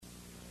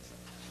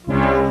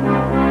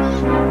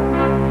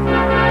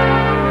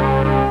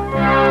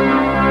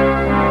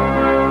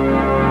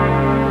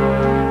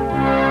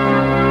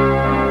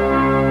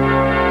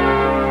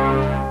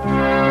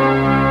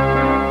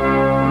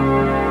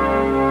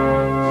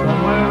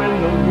somewhere in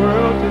the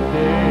world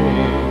today.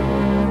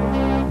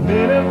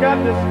 Men have got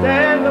to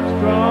stand up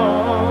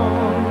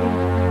strong,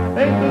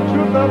 face the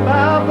truth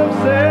about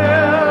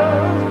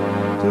themselves,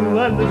 to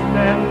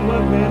understand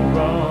what went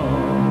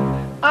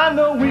wrong. I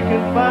know we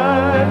can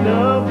find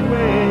a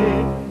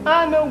way.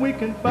 I know we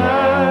can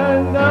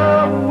find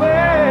a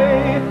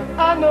way.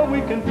 I know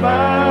we can find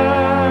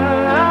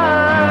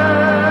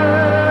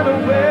a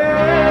way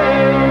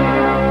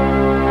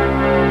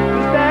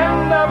to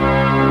stand up,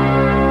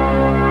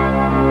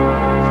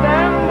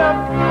 stand up,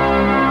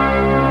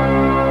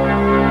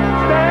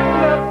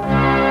 stand up.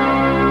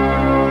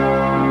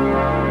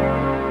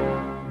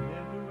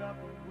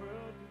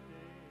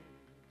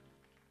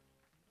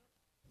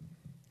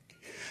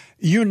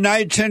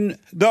 Uniting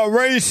the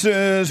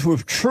races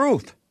with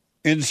truth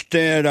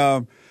instead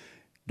of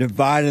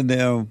dividing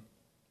them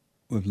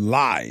with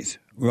lies.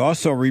 We're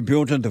also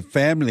rebuilding the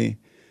family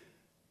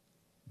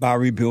by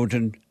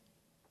rebuilding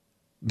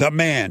the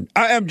man.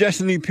 I am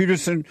Jesse Lee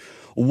Peterson.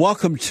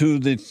 Welcome to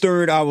the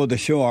third hour of the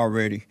show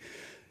already.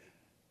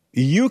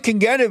 You can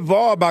get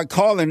involved by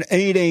calling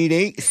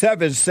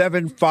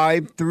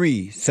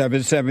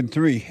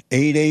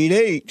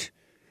 888-7753-773.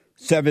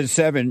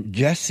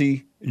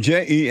 888-77-JESSE,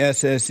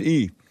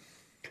 Jesse.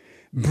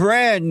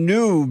 Brand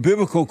new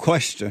biblical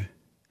question.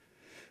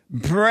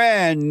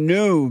 Brand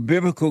new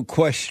biblical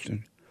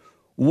question.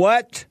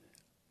 What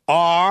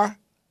are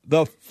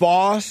the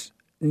false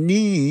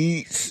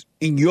needs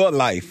in your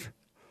life?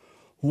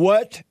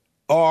 What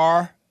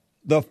are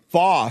the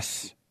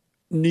false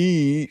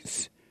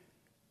needs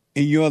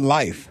in your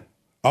life?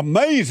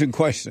 Amazing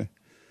question.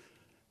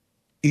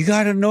 You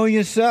got to know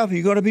yourself.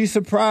 You're going to be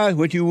surprised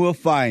what you will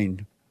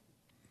find.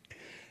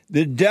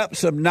 The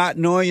depths of not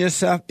knowing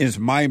yourself is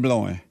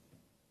mind-blowing.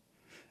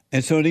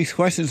 And so these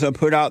questions are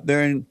put out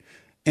there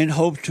in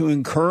hope to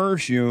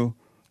encourage you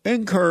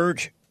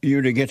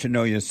to get to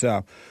know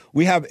yourself.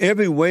 We have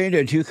every way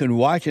that you can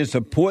watch and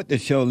support the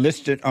show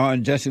listed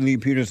on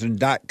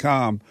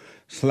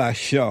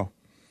JesseLeePeterson.com/show.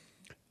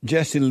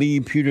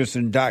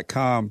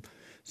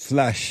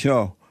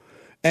 JesseLeePeterson.com/show.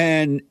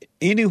 And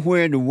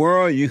anywhere in the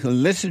world you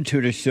can listen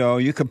to the show.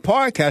 You can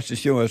podcast the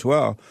show as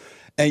well.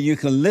 And you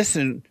can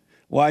listen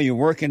while you're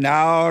working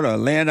out or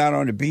laying out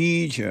on the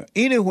beach or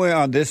anywhere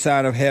on this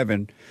side of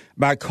heaven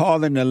by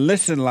calling the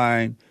listen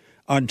line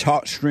on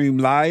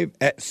TalkStream Live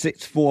at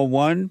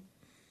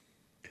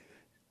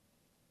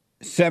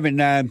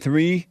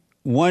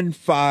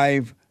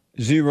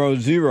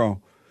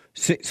 641-793-1500.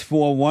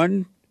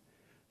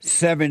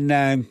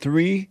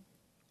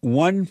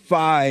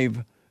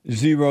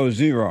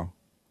 641-793-1500.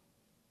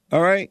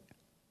 All right?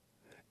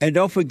 And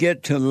don't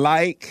forget to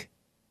like,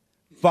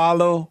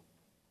 follow,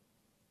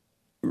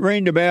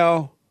 ring the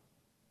bell,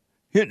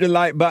 hit the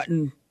like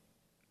button,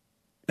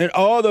 and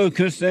all those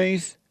good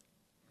things.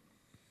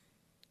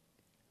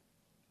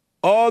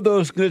 All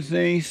those good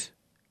things.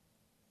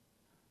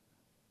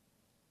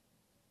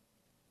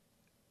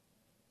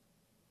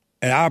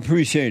 And I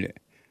appreciate it.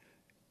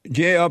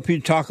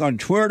 JLP Talk on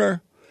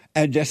Twitter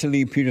and Jesse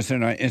Lee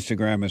Peterson on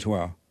Instagram as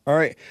well. All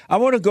right. I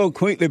want to go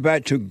quickly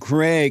back to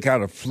Greg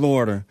out of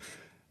Florida.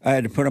 I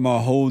had to put him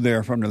on hold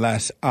there from the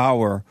last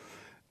hour.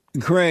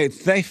 Greg,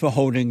 thanks for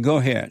holding. Go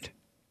ahead.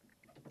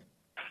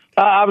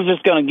 I was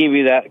just going to give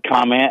you that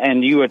comment,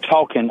 and you were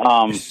talking.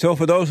 So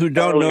for those who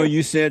don't earlier. know,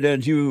 you said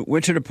that you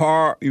went to the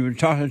park, you were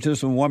talking to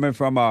some woman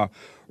from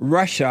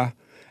Russia,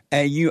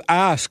 and you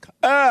asked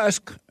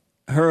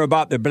her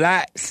about the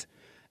blacks,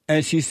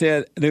 and she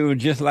said they were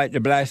just like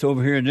the blacks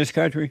over here in this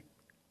country?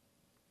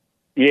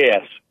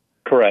 Yes,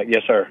 correct.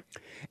 Yes, sir.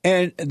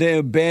 And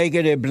they're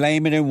begging, they're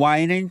blaming and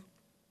whining?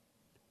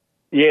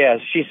 Yes,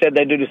 she said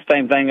they do the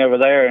same thing over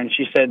there, and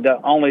she said the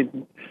only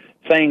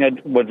thing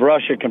with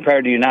Russia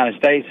compared to the United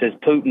States is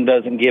Putin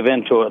doesn't give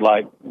into it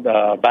like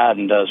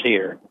Biden does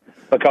here,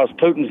 because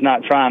Putin's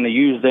not trying to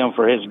use them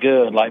for his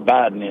good like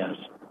Biden is.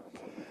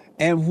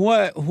 And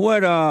why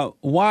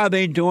are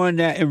they doing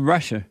that in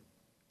Russia?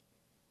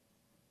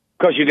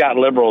 Because you got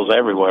liberals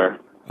everywhere.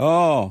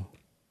 Oh,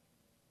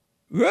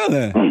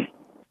 really?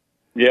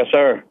 Yes,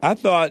 sir. I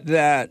thought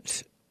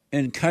that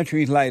in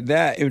countries like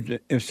that,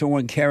 if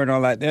someone carried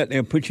on like that,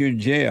 they'll put you in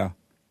jail.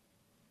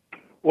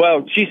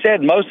 Well, she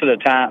said most of the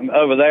time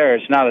over there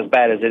it's not as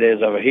bad as it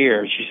is over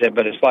here. She said,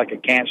 but it's like a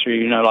cancer,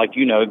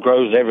 it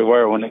grows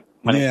everywhere when it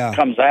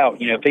comes out.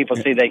 People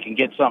see they can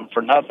get something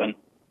for nothing.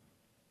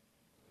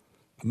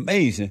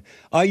 Amazing.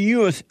 Go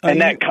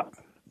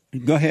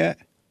ahead.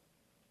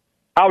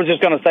 I was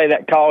just going to say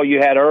that call you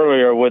had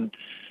earlier with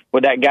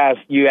that guy.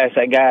 You asked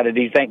that guy, did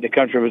he think the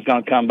country was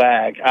going to come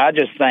back? I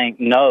just think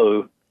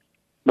no,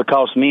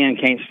 because men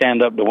can't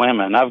stand up to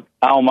women. I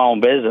own my own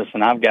business,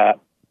 and I've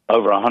got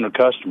over 100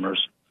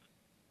 customers,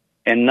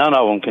 and none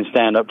of them can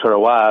stand up to their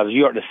wives.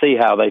 You ought to see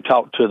how they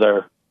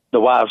the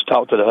wives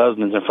talk to the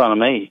husbands in front of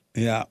me.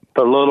 Yeah.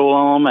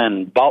 Belittle them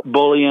and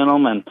bullying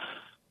them and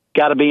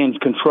got to be in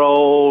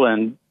control,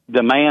 and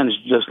the man's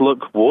just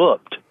look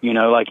whooped,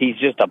 like he's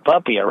just a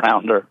puppy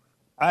around her.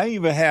 I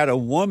even had a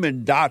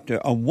woman doctor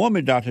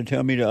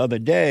tell me the other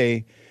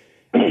day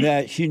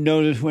that she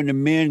noticed when the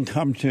men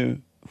come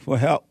for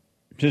help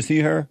to see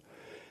her,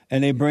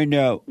 and they bring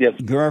their Yes.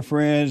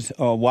 girlfriends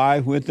or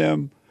wife with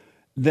them,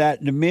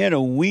 that the men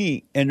are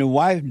weak, and the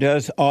wife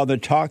does all the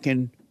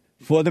talking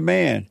for the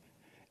man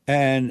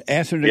and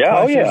answer the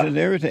questions and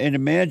everything, and the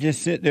man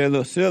just sit there a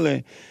little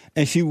silly,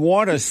 and she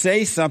want to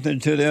say something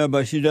to them,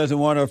 but she doesn't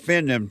want to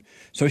offend them,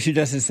 so she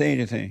doesn't say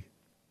anything.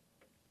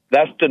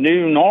 That's the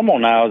new normal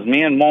now. Is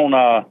men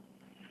want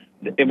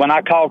when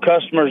I call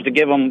customers to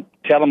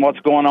tell them what's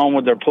going on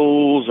with their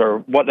pools or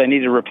what they need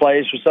to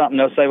replace or something,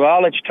 they'll say, "Well,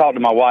 I'll let you talk to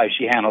my wife.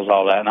 She handles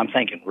all that." And I'm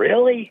thinking,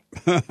 really?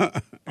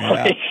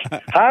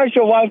 How is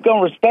your wife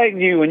going to respect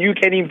you when you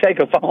can't even take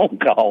a phone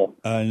call?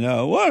 I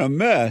know. What a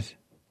mess.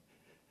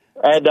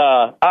 And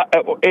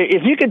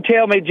if you could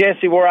tell me,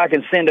 Jesse, where I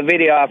can send a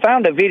video, I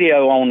found a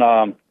video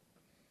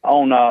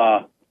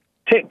on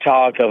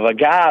TikTok of a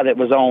guy that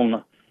was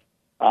on,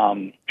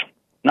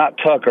 not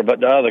Tucker, but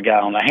the other guy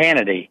on the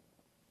Hannity.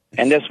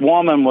 And this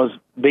woman was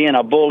being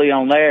a bully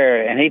on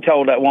there, and he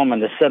told that woman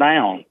to sit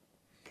down.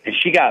 And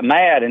she got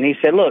mad, and he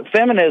said, look,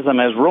 feminism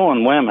has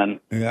ruined women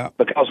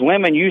because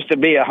women used to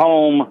be at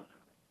home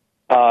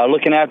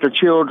looking after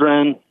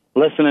children,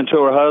 listening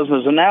to her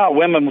husbands, and now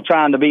women are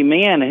trying to be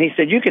men. And he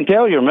said, you can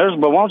tell you're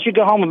miserable. Why don't you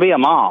go home and be a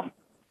mom?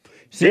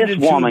 This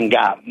woman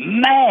got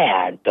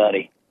mad,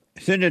 buddy.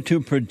 Send it to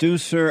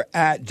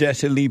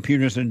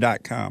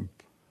producer@JesseLeePeterson.com.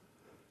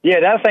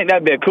 Yeah, I think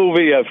that'd be a cool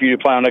video for you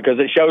to play on there because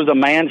it shows a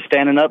man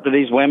standing up to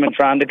these women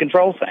trying to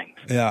control things.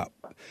 Yeah.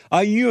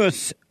 Are you a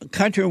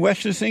country and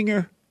western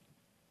singer?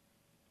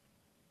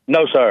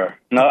 No, sir.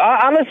 No,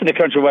 I listen to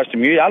country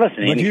western music. I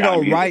listen to but any you kind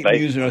don't of write music,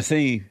 music or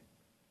sing?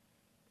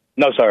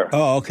 No, sir.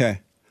 Oh,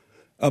 okay.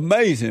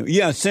 Amazing.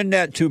 Yeah, send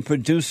that to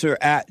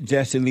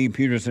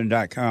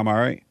producer@JesseLeePeterson.com, all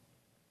right?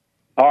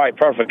 All right,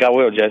 perfect. I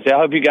will, Jesse. I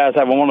hope you guys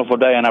have a wonderful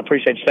day, and I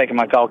appreciate you taking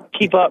my call.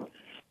 Keep up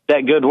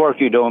that good work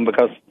you're doing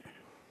because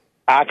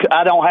I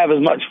don't have as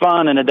much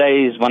fun in the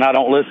days when I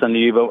don't listen to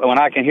you, but when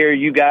I can hear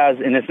you guys,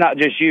 and it's not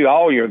just you,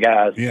 all your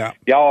guys. Yeah.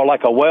 Y'all are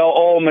like a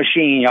well-oiled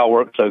machine. Y'all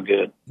work so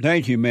good.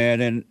 Thank you,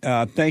 man, and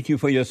thank you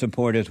for your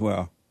support as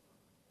well.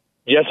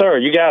 Yes, sir.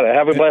 You got it.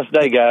 Have a blessed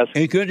day, guys.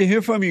 It's good to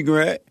hear from you,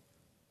 Greg.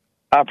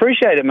 I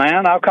appreciate it,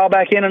 man. I'll call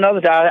back in another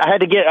time. I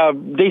had to get a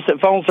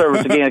decent phone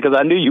service again because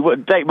I knew you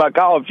wouldn't take my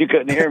call if you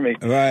couldn't hear me.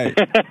 Right.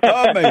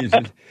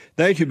 Amazing.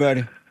 Thank you,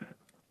 buddy.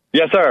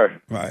 Yes, sir.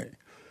 Right.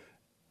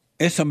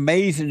 It's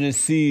amazing to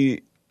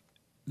see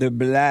the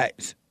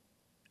blacks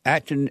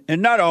acting,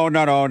 and not all,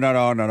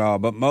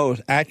 but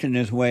most acting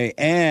this way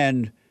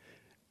and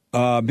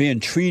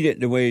being treated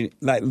the way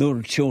like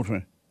little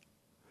children.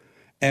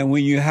 And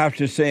when you have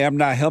to say, I'm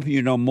not helping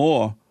you no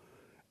more,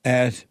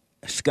 as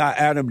Scott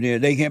Adams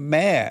did, they get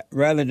mad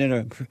rather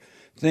than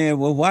saying,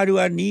 well, why do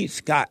I need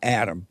Scott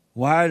Adams?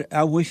 Why?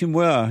 I wish him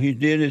well. He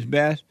did his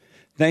best.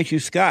 Thank you,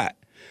 Scott.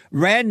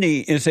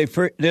 Randy is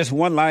there's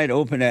one line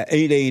open at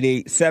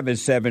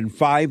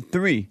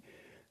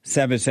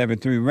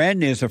 888-7753-773.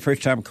 Randy is a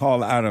first-time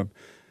call out of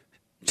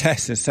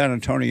Texas, San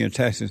Antonio,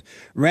 Texas.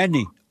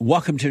 Randy,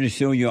 welcome to the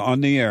show. You're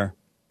on the air.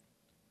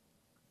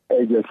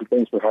 Hey, Jesse,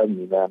 thanks for having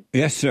me, man.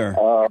 Yes, sir.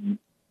 I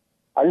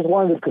just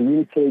wanted to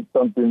communicate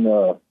something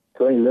to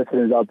any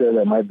listeners out there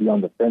that might be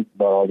on the fence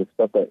about all the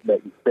stuff that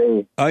you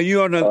say. Are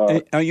you on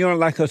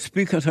like a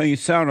speaker so you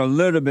sound a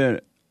little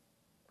bit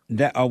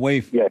that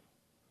away? Yeah.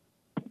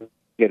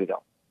 Get it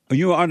out. Are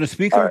you on the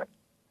speaker?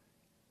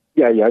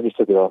 Right. Yeah, I just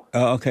took it off.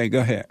 Okay, go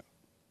ahead.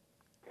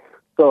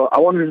 So I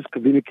wanted to just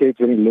communicate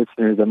to any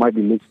listeners that might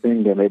be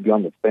listening that may be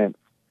on the fence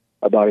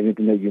about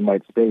anything that you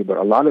might say, but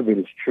a lot of it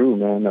is true,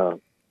 man.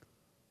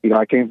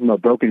 I came from a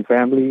broken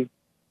family.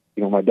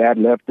 My dad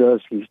left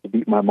us. He used to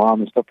beat my mom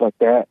and stuff like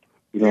that.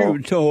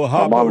 You told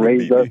my mom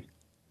raised us.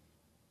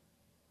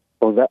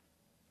 What was that?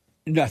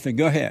 Nothing.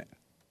 Go ahead.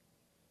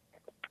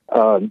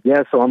 So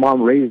my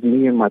mom raised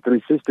me and my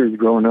three sisters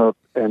growing up,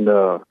 and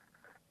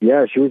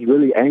she was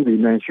really angry,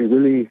 man. She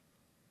really,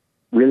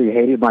 really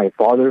hated my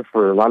father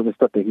for a lot of the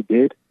stuff that he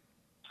did.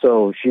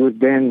 So she would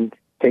then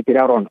take it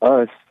out on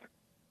us,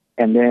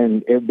 and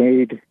then it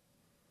made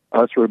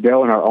us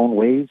rebel in our own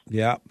ways.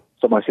 Yeah.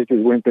 So my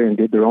sisters went there and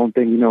did their own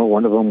thing.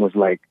 One of them was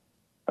like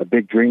a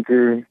big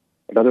drinker.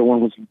 Another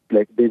one was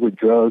like big with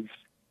drugs.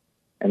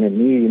 And then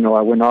me,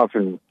 I went off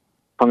and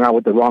hung out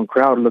with the wrong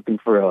crowd looking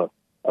for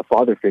a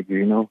father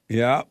figure,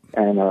 Yeah.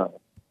 And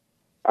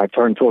I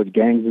turned towards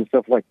gangs and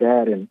stuff like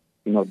that and,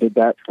 did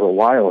that for a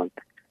while. And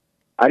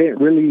I didn't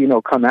really,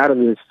 come out of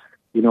this,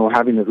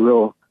 having a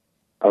real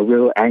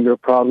anger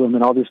problem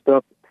and all this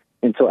stuff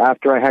until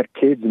after I had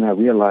kids and I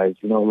realized,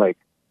 I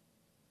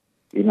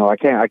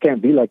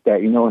can't be like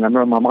that, And I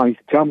remember my mom used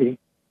to tell me,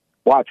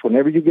 watch,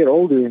 whenever you get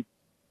older,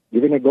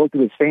 you're going to go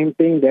through the same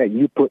thing that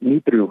you put me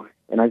through.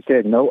 And I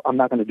said, no, I'm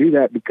not going to do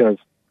that because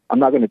I'm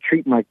not going to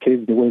treat my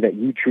kids the way that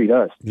you treat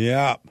us.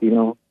 Yeah.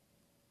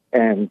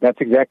 And that's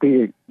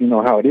exactly,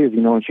 how it is,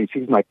 and she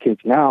sees my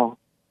kids now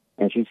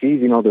and she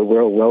sees, they're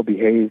well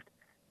behaved,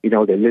 they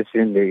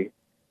listen, they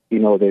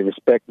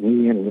respect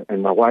me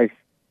and my wife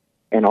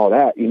and all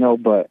that,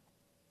 but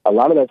a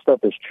lot of that stuff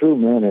is true,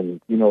 man.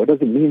 And, you know, it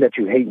doesn't mean that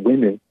you hate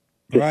women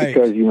just Right.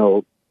 because, you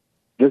know,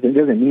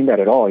 doesn't mean that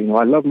at all. You know,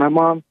 I love my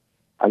mom.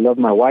 I love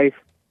my wife,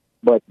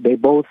 but they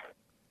both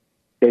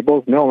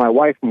know my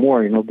wife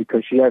more, you know,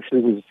 because she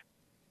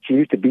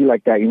used to be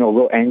like that, you know,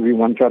 real angry,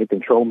 want to try to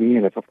control me.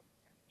 And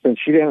since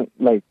she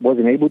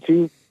wasn't able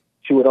to,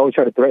 she would always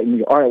try to threaten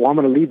me. All right, well, I'm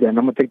going to leave then.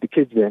 I'm going to take the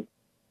kids then.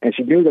 And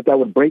she knew that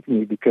would break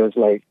me because,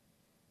 like,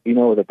 you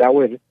know,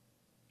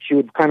 she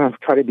would kind of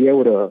try to be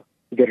able to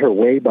get her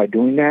way by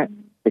doing that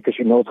because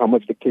she knows how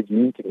much the kids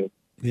mean to me.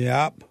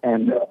 Yep.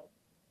 And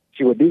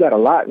she would do that a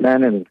lot,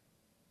 man. And,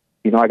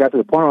 you know, I got to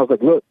the point where I was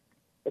like, look,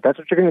 if that's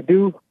what you're going to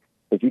do,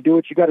 if you do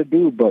what you got to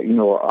do, but, you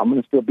know, I'm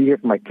going to still be here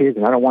for my kids,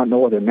 and I don't want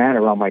no other man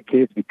around my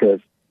kids because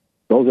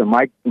those are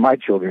my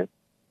children.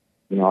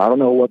 You know, I don't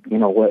know what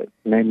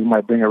name you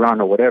might bring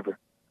around or whatever.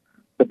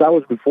 But that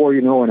was before,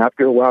 you know, and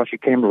after a while she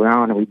came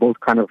around and we both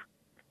kind of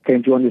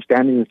came to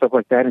understanding and stuff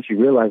like that, and she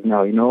realized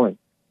now, you know, and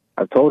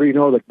I told her, you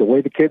know, like the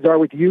way the kids are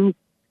with you,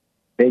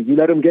 you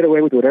let them get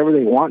away with whatever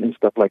they want and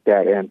stuff like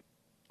that, and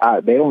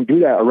they don't do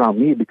that around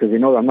me because they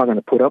know I'm not going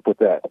to put up with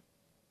that,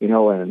 you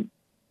know. And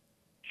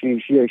she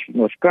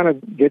kind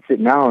of gets it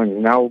now,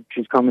 and now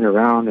she's coming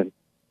around, and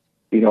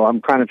you know,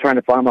 I'm kind of trying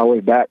to find my way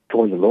back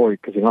towards the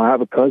Lord because, you know, I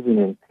have a cousin,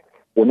 and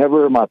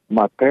whenever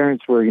my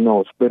parents were, you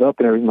know, split up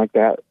and everything like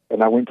that,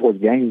 and I went towards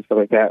gangs and stuff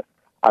like that,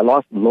 I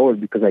lost the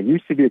Lord because I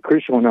used to be a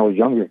Christian when I was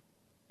younger,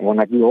 and when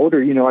I grew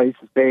older, you know, I used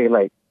to say,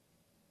 like,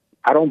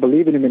 I don't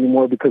believe in him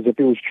anymore because if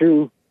it was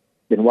true,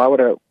 then why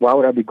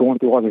would I be going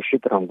through all the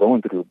shit that I'm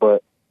going through?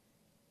 But,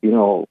 you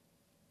know,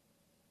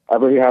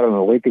 I've already had an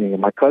awakening,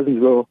 and my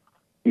cousin's real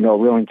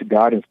into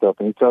God and stuff,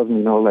 and he tells me,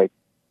 you know, like,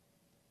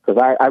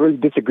 because I really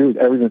disagree with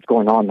everything that's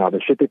going on now.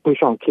 The shit they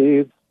push on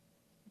kids,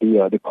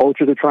 the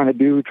culture they're trying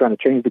to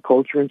change the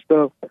culture and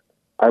stuff,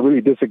 I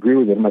really disagree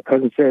with it. And my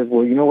cousin says,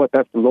 well, you know what,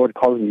 that's the Lord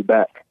calling you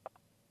back.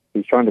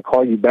 He's trying to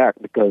call you back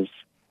because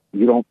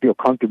you don't feel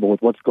comfortable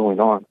with what's going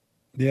on.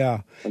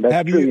 Yeah. And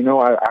that's true, you know,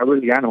 I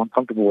really am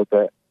uncomfortable with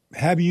that.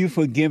 Have you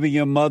forgiven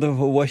your mother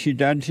for what she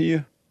done to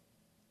you?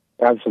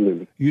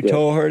 Absolutely. You Yes.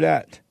 told her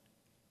that?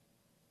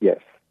 Yes.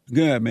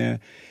 Good, man.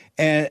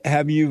 And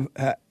have you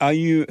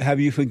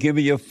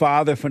forgiven your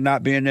father for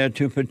not being there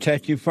to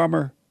protect you from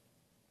her?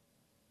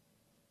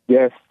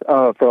 Yes.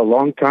 For a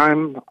long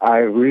time, I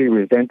really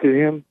resented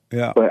him.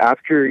 Yeah. But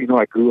after, you know,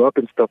 I grew up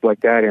and stuff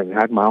like that and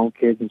had my own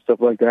kids and stuff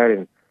like that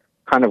and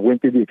kind of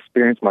went through the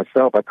experience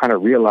myself, I kind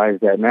of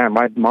realized that, man,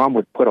 my mom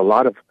would put a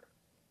lot of...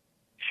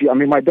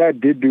 my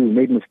dad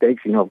made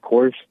mistakes, you know, of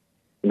course.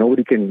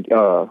 Nobody can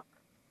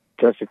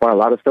justify a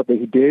lot of stuff that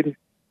he did.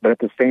 But at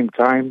the same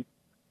time,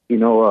 you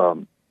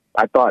know,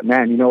 I thought,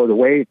 man, you know, the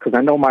way... Because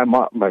I know my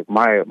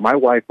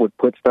wife would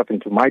put stuff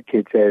into my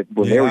kids' head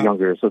when they were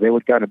younger. So they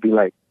would kind of be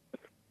like,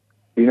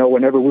 you know,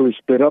 whenever we were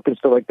split up and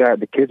stuff like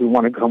that, the kids would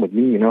want to come with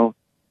me, you know.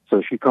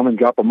 So she'd come and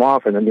drop them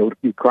off, and then they would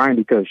keep crying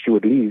because she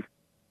would leave.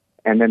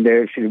 And then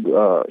she'd be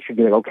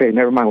like, okay,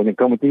 never mind, when they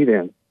come with me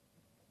then.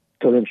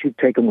 So then she'd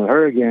take them with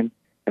her again,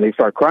 and they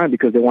start crying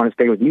because they want to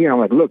stay with me. And I'm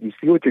like, look, you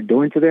see what you're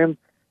doing to them?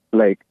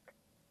 Like,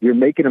 you're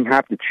making them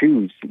have to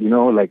choose, you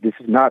know? Like, this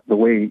is not the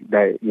way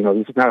that, you know,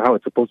 this is not how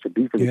it's supposed to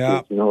be for the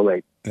kids, you know?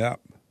 Like,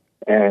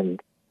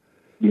 and,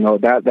 you know,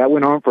 that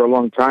went on for a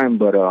long time,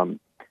 but,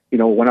 you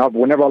know,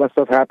 whenever all that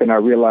stuff happened, I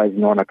realized, you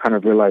know, and I kind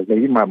of realized that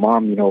even my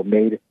mom, you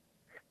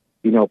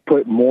know,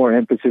 put more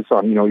emphasis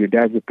on, you know, your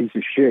dad's a piece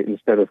of shit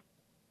instead of,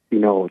 you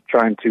know,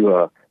 trying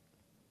to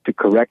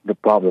correct the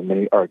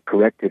problem or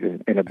correct it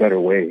in a better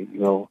way, you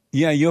know.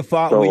 Yeah,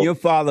 when your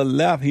father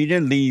left, he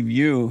didn't leave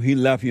you. He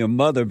left your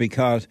mother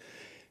because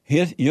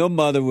your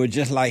mother was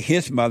just like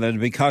his mother.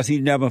 Because he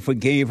never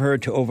forgave her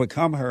to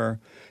overcome her,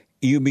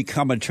 you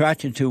become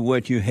attracted to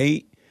what you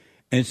hate.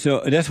 And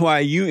so that's why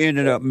you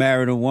ended up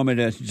marrying a woman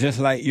that's just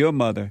like your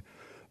mother,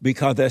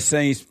 because that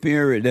same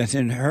spirit that's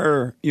in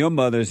her, your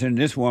mother's in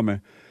this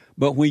woman.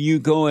 But when you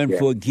go and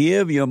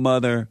forgive your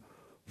mother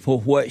for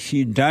what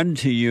she done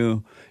to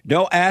you,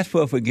 don't ask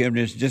for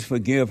forgiveness, just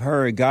forgive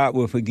her, and God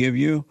will forgive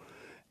you.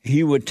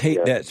 He would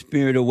take that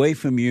spirit away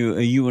from you,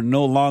 and you will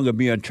no longer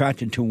be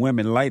attracted to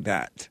women like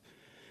that.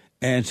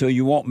 And so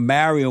you won't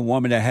marry a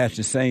woman that has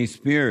the same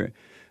spirit.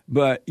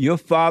 But your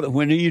father,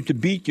 when he used to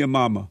beat your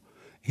mama,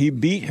 he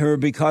beat her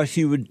because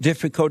she was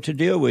difficult to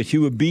deal with. She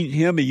would beat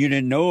him and you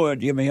didn't know it,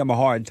 giving him a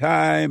hard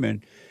time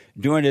and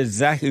doing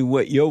exactly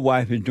what your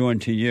wife is doing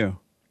to you.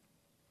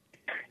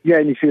 Yeah,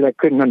 and you see, I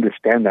couldn't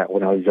understand that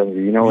when I was younger,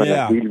 you know,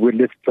 and we would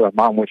listen to our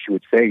mom, what she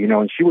would say, you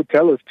know, and she would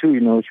tell us too, you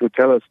know, she would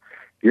tell us,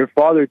 your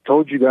father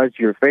told you guys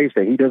to your face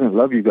that he doesn't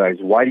love you guys.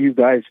 Why do you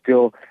guys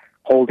still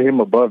hold him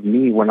above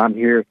me when I'm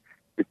here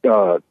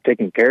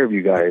taking care of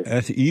you guys?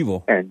 That's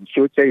evil. And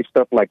she would say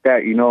stuff like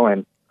that, you know,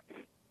 and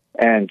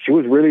she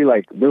was really,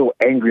 like, real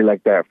angry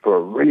like that for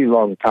a really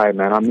long time,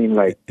 man. I mean,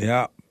 like,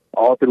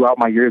 all throughout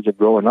my years of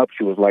growing up,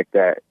 she was like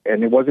that.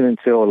 And it wasn't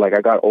until, like,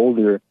 I got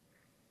older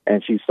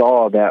and she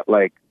saw that,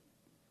 like,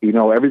 you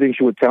know, everything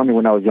she would tell me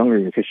when I was younger,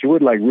 because she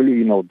would like really,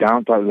 you know,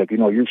 down talk, like, you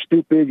know, you're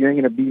stupid, you ain't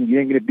gonna be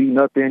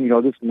nothing, you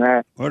know, this and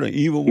that. What an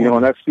evil You know,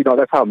 woman. and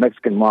that's how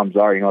Mexican moms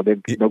are, you know,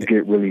 they'll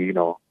get really, you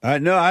know. I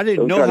know. I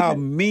didn't they'll know try to how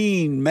make-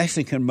 mean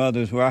Mexican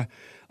mothers were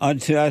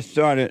until I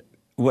started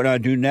what I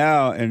do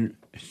now and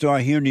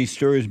start hearing these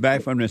stories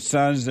back from the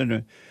sons and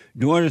the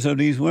daughters of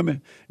these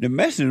women. The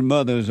Mexican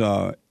mothers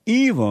are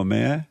evil,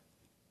 man.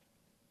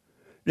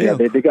 Yeah,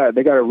 they got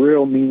a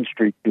real mean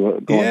streak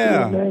going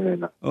Yeah. through them, man.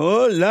 And,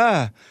 Oh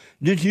la!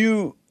 Did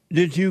you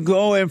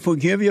go and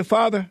forgive your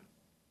father?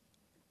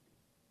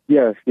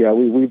 yes, yeah,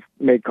 we've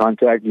made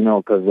contact, you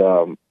know, because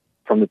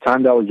from the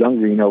time that I was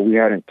younger, you know, we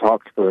hadn't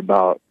talked for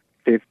about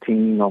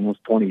 15,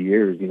 almost 20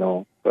 years, you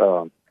know.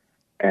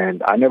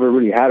 And I never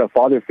really had a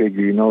father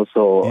figure, you know,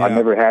 so I Yeah.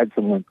 never had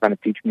someone kind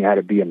of teach me how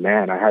to be a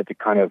man. I had to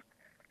kind of,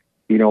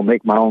 you know,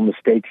 make my own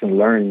mistakes and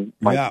learn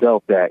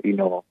myself that, you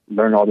know,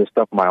 learn all this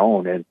stuff on my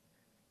own. And,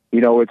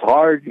 you know, it's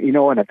hard, you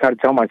know, and I try to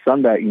tell my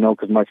son that, you know,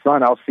 because my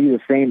son, I'll see the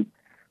same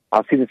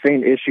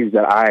issues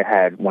that I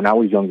had when I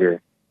was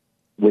younger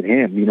with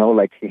him, you know,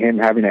 like him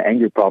having an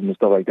anger problem and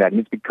stuff like that. And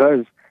it's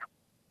because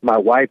my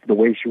wife, the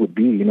way she would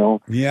be, you know,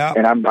 Yeah.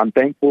 and I'm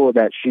thankful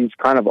that she's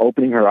kind of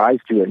opening her eyes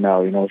to it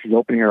now, you know, she's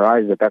opening her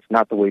eyes that that's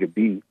not the way to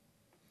be.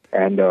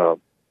 And, you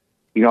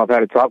know, I've had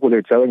to talk with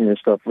her, telling her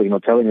stuff, you know,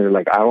 telling her,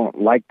 like, I don't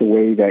like the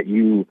way that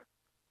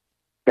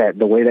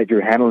the way that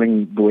you're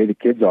handling the way the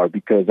kids are,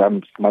 because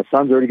my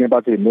son's already getting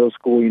about to middle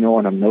school, you know,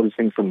 and I'm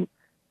noticing some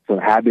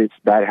habits,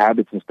 bad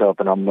habits and stuff.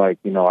 And I'm like,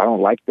 you know, I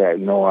don't like that.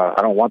 You know,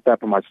 I don't want that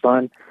for my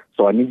son.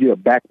 So I need you to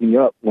back me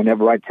up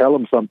whenever I tell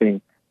him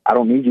something. I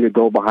don't need you to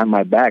go behind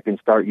my back and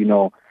start, you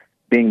know,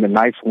 being the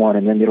nice one.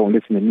 And then they don't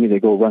listen to me. They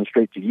go run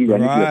straight to you. I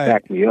need you to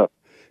back me up.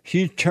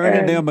 She's turning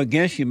And- them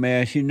against you,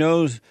 man. She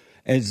knows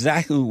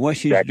exactly what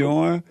she's Exactly.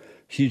 doing.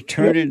 She's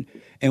turning,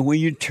 and when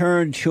you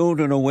turn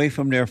children away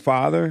from their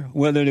father,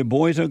 whether they're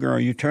boys or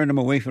girls, you turn them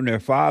away from their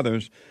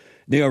fathers,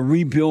 they are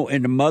rebuilt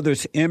in the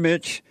mother's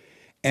image,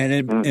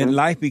 and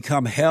life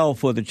become hell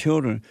for the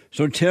children.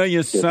 So tell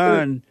your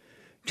son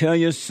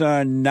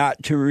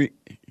not to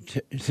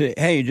say,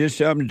 hey, just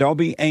don't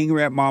be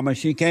angry at mama.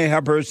 She can't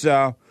help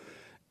herself.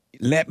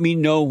 Let me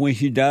know when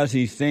she does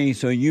these things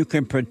so you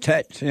can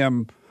protect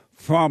him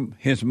from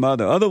his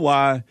mother.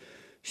 Otherwise,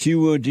 she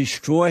will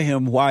destroy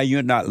him while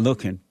you're not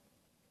looking.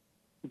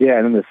 Yeah,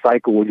 and then the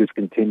cycle will just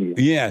continue.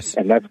 Yes.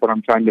 And that's what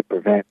I'm trying to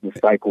prevent, the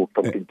cycle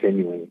from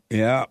continuing.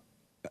 Yeah.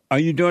 Are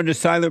you doing the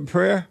silent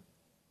prayer?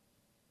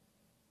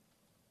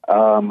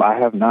 I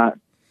have not,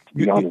 to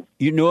be honest.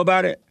 You know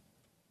about it?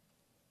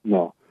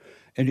 No.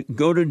 And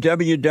go to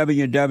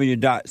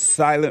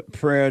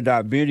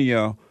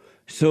www.silentprayer.video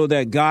so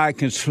that God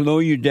can slow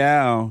you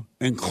down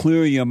and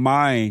clear your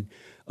mind.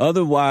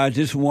 Otherwise,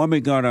 this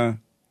woman gonna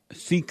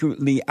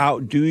secretly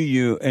outdo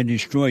you and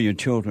destroy your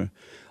children.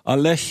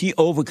 Unless she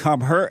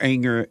overcome her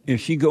anger,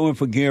 if she go and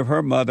forgive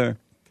her mother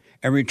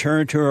and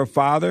return to her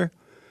father,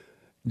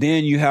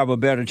 then you have a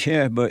better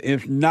chance. But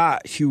if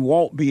not, she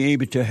won't be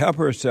able to help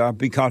herself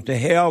because the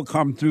hell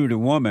comes through the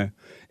woman.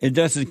 It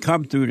doesn't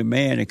come through the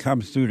man, it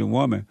comes through the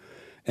woman.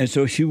 And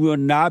so she will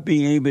not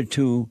be able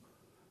to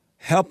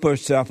help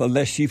herself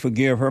unless she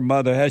forgive her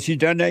mother. Has she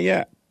done that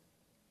yet?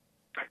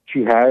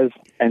 She has,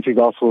 and she's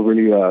also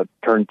really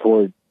turned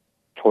towards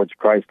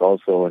Christ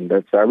also, and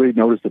I really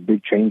noticed a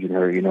big change in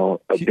her, you know,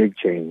 big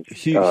change.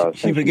 She since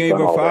she's forgave done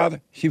her all father?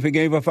 that. She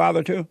forgave her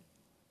father too?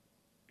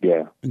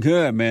 Yeah.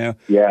 Good, man.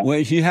 Yeah.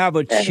 Well, she have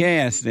a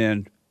chance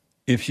then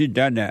if she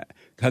done that.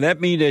 Because that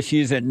means that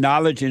she's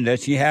acknowledging that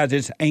she has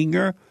this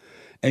anger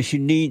and she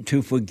need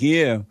to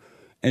forgive.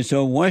 And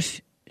so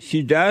once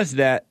she does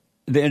that,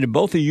 then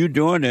both of you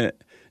doing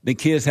it, the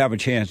kids have a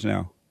chance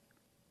now.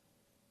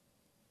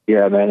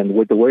 Yeah, man, and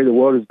with the way the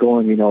world is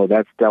going, you know,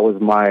 that was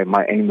my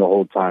aim the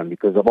whole time,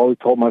 because I've always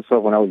told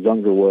myself when I was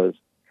younger was,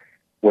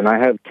 when I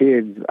have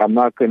kids, I'm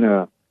not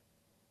gonna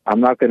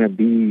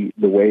be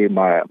the way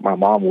my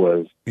mom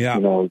was, Yeah.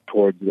 you know,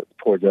 towards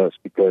us,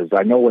 because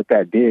I know what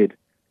that did.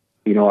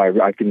 You know,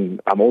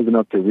 I'm old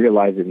enough to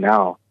realize it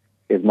now,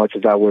 as much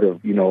as I would have,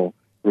 you know,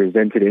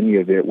 resented any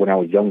of it when I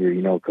was younger,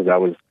 you know, because I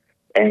was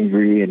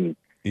angry and,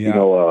 you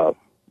know,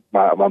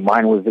 my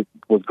mind was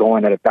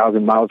going at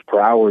 1,000 miles per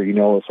hour, you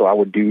know, so I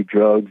would do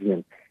drugs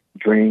and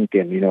drink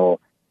and, you know,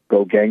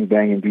 go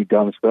gangbang and do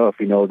dumb stuff,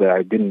 you know, that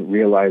I didn't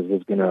realize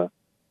was gonna,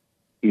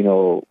 you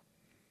know,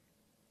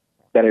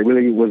 that it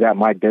really was at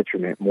my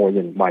detriment more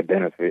than my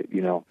benefit,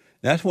 you know.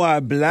 That's why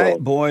black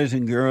boys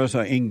and girls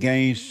are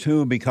engaged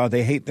too, because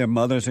they hate their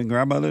mothers and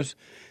grandmothers,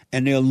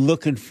 and they're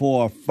looking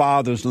for a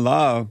father's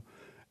love,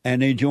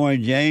 and they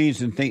join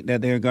James and think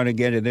that they're going to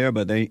get it there,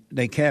 but they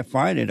can't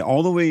find it.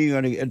 All the way you're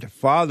going to get the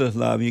father's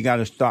love, you got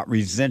to stop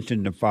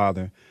resenting the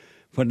father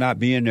for not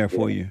being there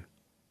for you.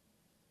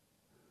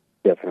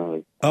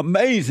 Definitely.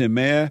 Amazing,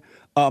 man.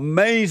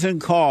 Amazing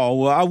call.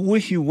 Well, I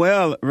wish you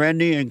well,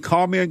 Randy, and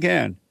call me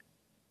again.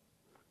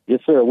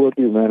 Yes, sir, I will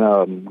do, man.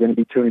 I'm going to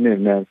be tuning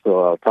in, man. So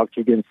I'll talk to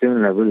you again soon,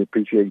 and I really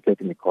appreciate you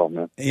taking the call,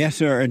 man. Yes,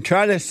 sir. And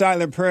try that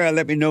silent prayer and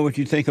let me know what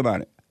you think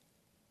about it.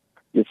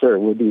 Yes, sir,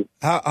 we'll do.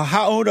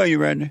 How old are you,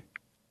 Randy?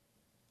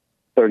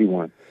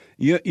 31.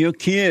 Your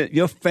kid,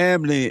 your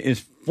family is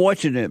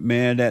fortunate,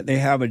 man, that they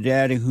have a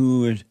daddy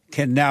who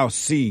can now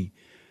see,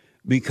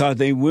 because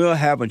they will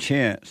have a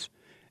chance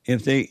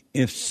if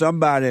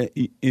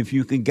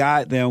you can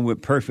guide them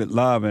with perfect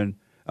love. And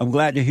I'm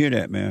glad to hear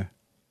that, man.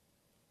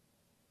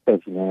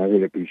 Thank you, man. I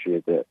really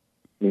appreciate that. It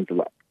means a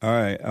lot. All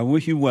right. I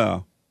wish you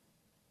well.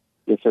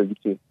 Yes, sir. You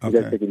too. Okay.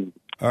 You guys take it easy.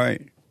 All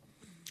right.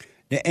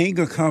 The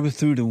anger comes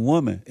through the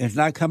woman. It's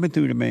not coming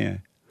through the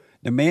man.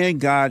 The man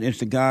God is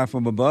the God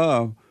from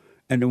above,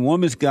 and the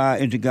woman's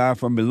God is the God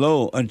from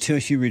below until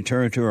she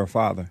returns to her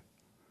father,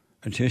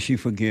 until she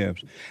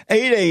forgives.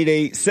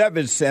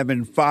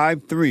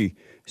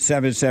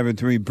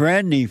 888-7753-773.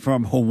 Brandy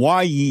from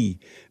Hawaii.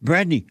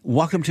 Brandy,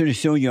 welcome to the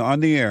show. You're on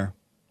the air.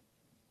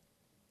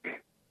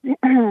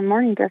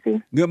 Morning,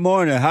 Jesse. Good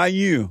morning. How are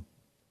you?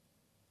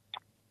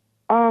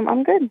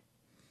 I'm good.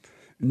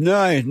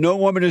 Nice. No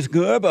woman is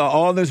good, but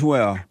all is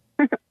well.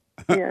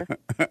 Yes.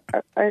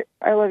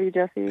 I love you,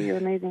 Jesse. You're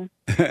amazing.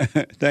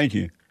 Thank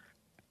you.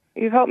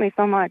 You've helped me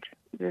so much.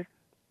 Just,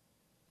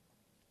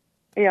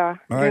 yeah.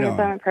 Right doing on.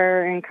 silent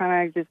prayer and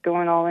kind of just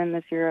going all in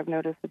this year, I've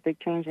noticed a big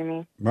change in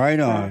me. Right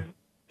on.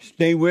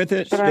 Stay with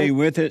it, stay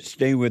with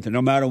it,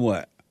 no matter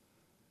what.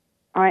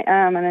 I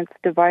am, and it's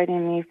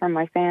dividing me from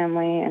my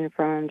family and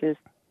from just,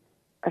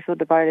 I feel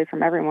divided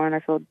from everyone.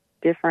 I feel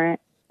different.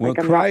 Well, like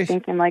I'm not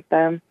thinking like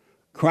them.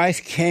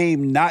 Christ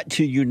came not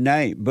to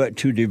unite, but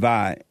to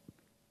divide.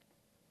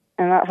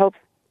 And that helps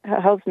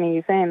me,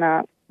 you saying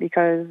that,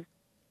 because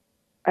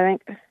I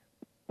think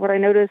what I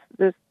noticed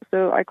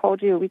so I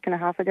called you a week and a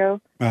half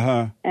ago,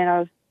 and I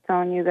was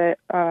telling you that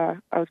I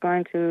was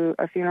going to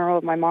a funeral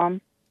of my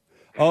mom.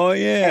 Oh,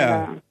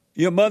 yeah. And,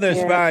 your mother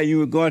inspired you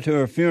were going to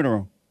her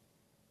funeral.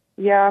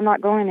 Yeah, I'm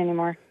not going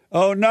anymore.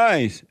 Oh,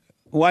 nice.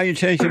 Why you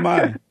change your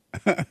mind?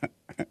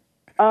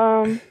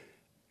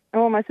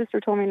 Well, my sister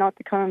told me not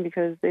to come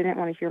because they didn't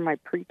want to hear my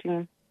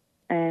preaching,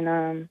 and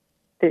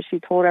that she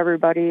told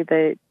everybody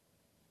that.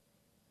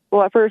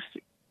 Well, at first,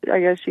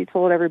 I guess she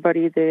told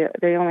everybody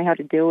they only had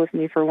to deal with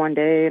me for one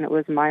day, and it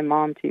was my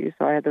mom too,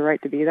 so I had the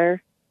right to be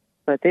there.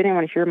 But they didn't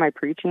want to hear my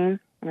preaching,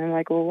 and I'm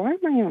like, well, why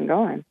am I even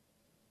going?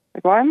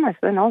 Like, why am I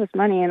spending all this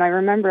money? And I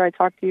remember I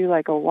talked to you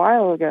like a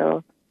while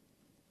ago,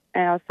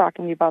 and I was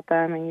talking to you about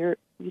them, and you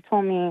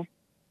told me,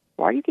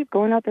 why do you keep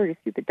going out there to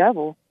see the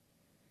devil?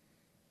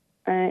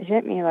 And it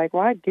hit me like,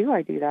 why do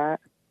I do that?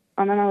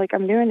 And then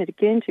I'm doing it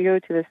again to go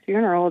to this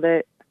funeral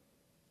that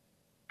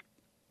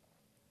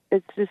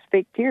it's just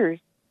fake tears.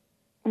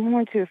 I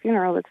went to a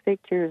funeral that's fake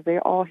tears. They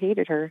all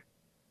hated her.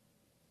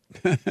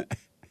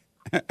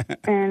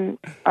 And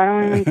I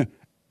don't even,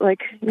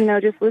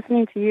 just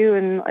listening to you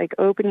and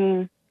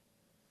opening,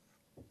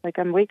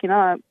 I'm waking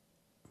up,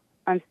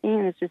 I'm seeing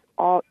it's just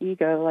all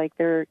ego. Like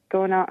they're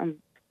going out and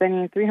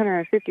spending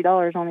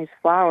 $350 on these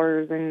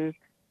flowers and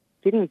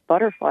getting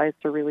butterflies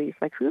to release.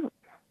 Like, who?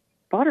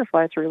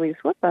 Butterflies to release?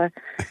 What the?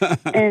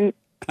 And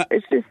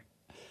it's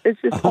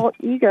just all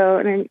ego,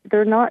 and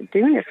they're not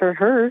doing it for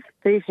her.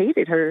 They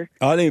hated her.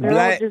 Are they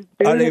black?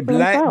 Are they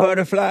black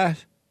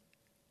butterflies?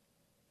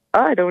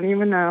 I don't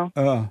even know.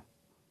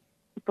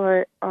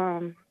 But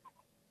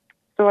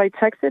so I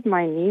texted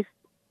my niece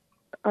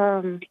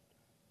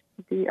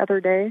the other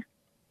day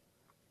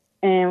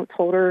and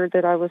told her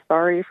that I was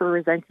sorry for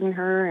resenting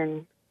her,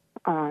 and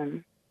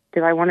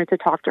that I wanted to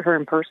talk to her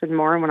in person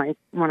more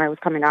when I was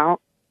coming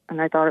out,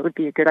 and I thought it would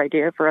be a good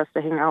idea for us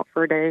to hang out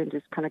for a day and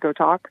just kind of go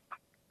talk.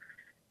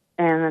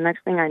 And the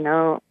next thing I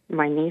know,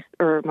 my niece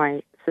or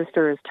my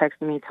sister is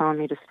texting me, telling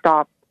me to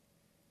stop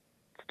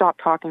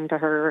talking to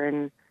her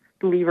and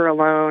leave her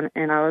alone.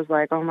 And I was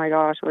like, oh my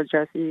gosh, what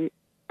Jesse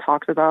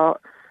talks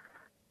about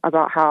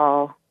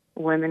how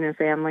women and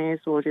families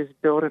will just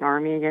build an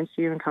army against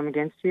you and come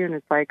against you. And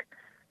it's like,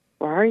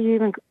 why are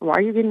you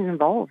getting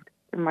involved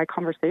in my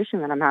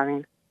conversation that I'm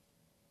having?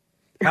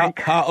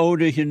 How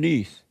old is your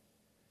niece?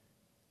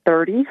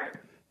 30.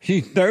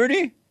 She's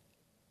 30?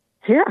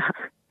 Yeah.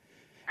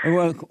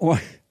 Well,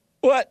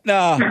 what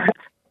now?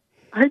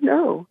 I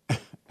know.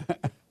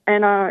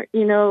 And, a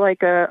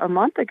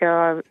month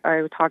ago,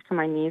 I talked to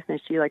my niece,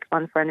 and she,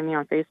 unfriended me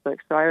on Facebook.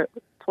 So I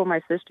told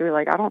my sister,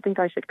 I don't think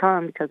I should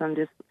come because I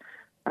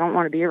don't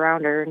want to be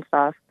around her and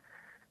stuff.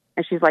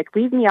 And she's like,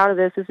 leave me out of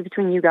this. This is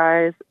between you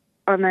guys.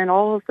 And then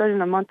all of a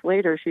sudden, a month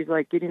later, she's,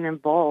 getting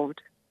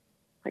involved.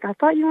 I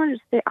thought you wanted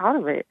to stay out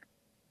of it.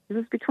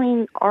 This is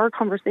between our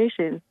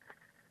conversation.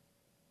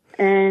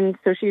 And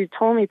so she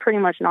told me pretty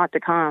much not to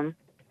come.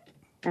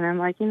 And I'm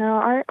like,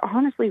 I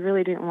honestly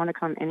really didn't want to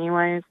come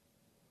anyways.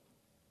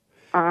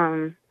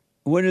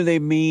 What do they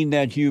mean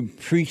that you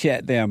preach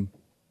at them?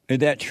 Is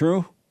that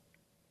true?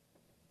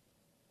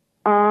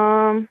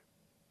 Well,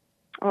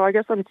 I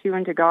guess I'm too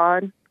into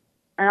God.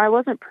 And I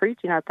wasn't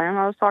preaching at them.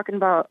 I was talking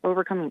about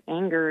overcoming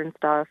anger and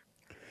stuff.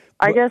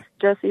 I guess,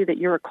 Jesse, that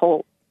you're a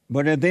cult.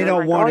 But if they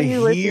don't want to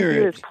hear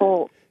it,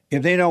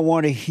 if they don't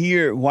want to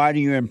hear it, why do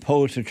you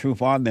impose the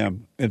truth on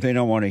them if they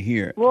don't want to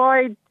hear it? Well,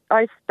 I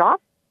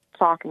stopped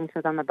talking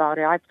to them about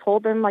it. I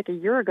told them a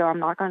year ago I'm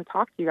not going to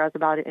talk to you guys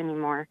about it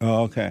anymore.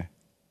 Oh, okay.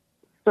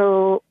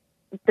 So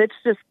that's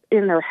just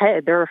in their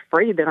head. They're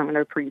afraid that I'm going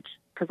to preach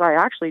because I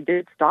actually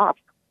did stop.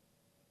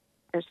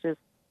 It's just,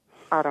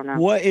 I don't know.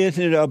 What is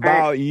it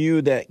about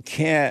you that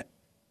can't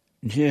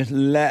just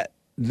let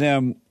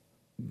them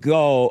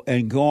go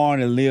and go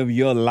on and live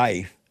your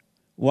life?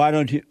 Why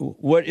don't you?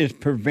 What is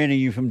preventing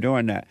you from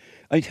doing that?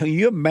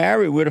 You're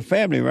married with a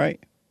family, right?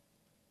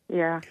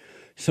 Yeah.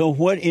 So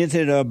what is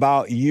it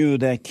about you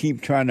that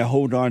keep trying to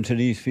hold on to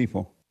these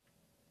people?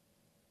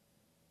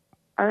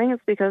 I think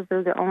it's because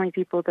they're the only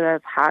people that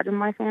I've had in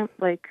my family,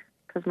 like,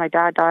 because my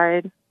dad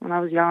died when I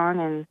was young,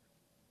 and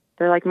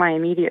they're like my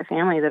immediate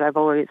family that I've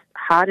always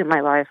had in my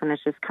life, and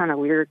it's just kind of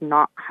weird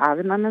not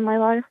having them in my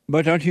life.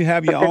 But don't you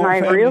have your own family?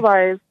 But then I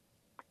realized,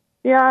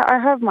 yeah, I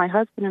have my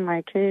husband and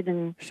my kid,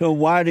 and so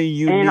why do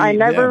you? And need I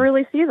never them?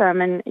 really see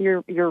them. And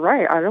you're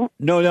right. I don't.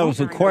 No, that was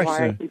a know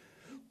question.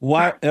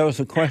 Why? That was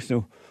a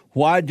question.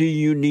 Why do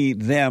you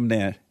need them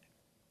then?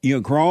 You're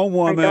a grown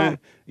woman.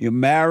 You're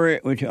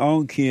married with your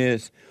own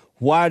kids.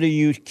 Why do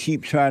you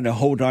keep trying to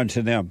hold on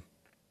to them?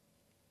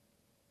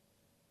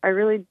 I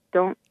really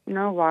don't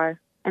know why.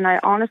 And I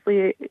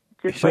honestly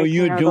just so like,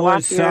 you're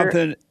doing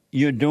something.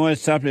 You're doing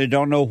something. And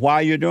don't know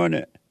why you're doing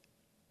it.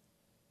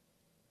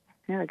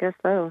 Yeah, I guess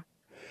so.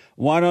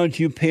 Why don't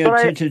you pay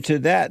attention to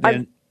that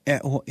then?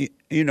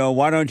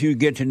 Why don't you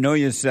get to know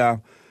yourself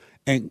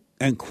and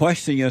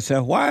question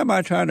yourself? Why am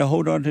I trying to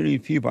hold on to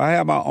these people? I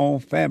have my own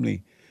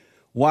family.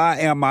 Why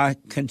am I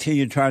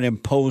continue trying to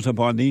impose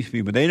upon these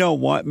people? They don't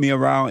want me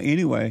around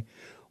anyway.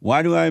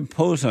 Why do I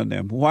impose on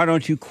them? Why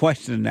don't you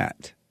question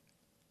that?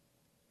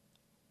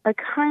 I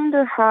kind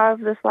of have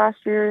this last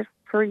year.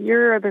 For a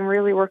year, I've been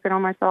really working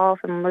on myself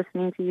and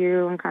listening to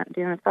you and kind of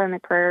doing a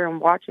silent prayer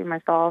and watching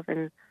myself.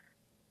 And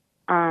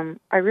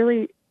I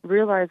really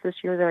realized this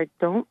year that I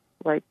don't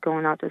like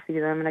going out to see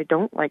them, and I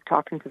don't like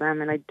talking to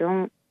them, and I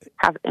don't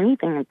have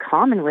anything in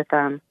common with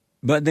them.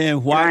 But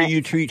then why do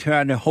you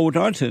trying to hold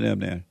on to them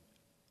then?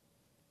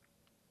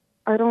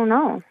 I don't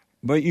know.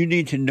 But you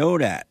need to know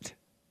that.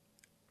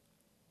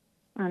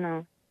 I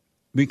know.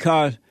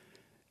 Because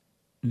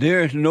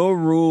there's no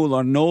rule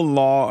or no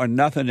law or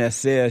nothing that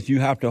says you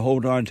have to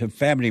hold on to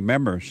family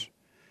members.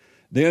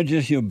 They're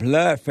just your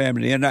blood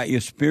family. They're not your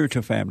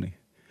spiritual family.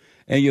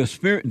 And your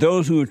spirit,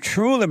 those who have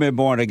truly been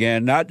born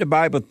again, not the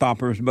Bible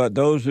thumpers, but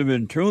those who have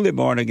been truly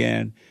born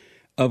again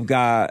of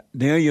God,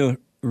 they're your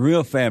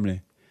real family.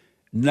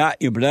 Not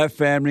your blood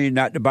family,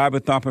 not the Bible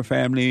thumper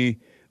family,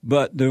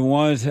 but the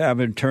ones that have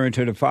been turned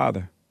to the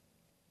Father.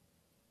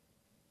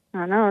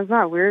 I know. It's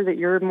not weird that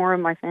you're more of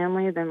my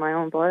family than my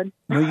own blood.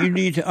 Well, you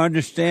need to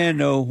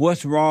understand, though,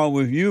 what's wrong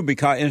with you,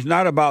 because it's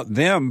not about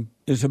them.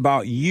 It's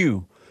about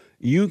you.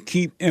 You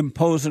keep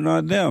imposing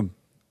on them.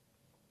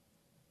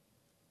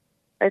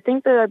 I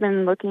think that I've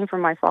been looking for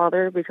my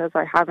father because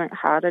I haven't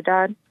had a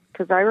dad.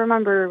 Because I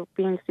remember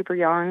being super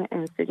young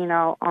and sitting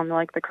out on,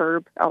 like, the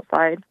curb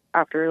outside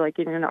after, like,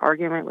 getting in an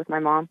argument with my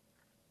mom.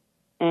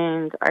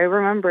 And I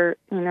remember,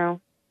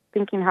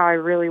 thinking how I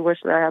really wish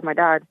that I had my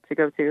dad to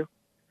go to.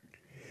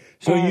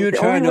 So you're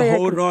trying to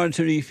hold on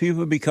to these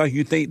people because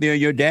you think they're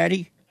your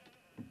daddy?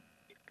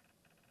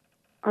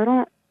 I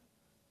don't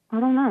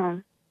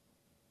know.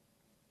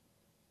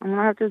 I'm going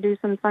to have to do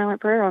some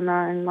silent prayer on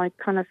that and, like,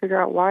 kind of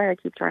figure out why I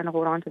keep trying to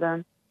hold on to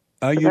them.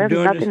 Are you I have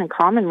nothing in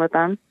common with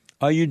them.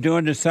 Are you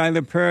doing the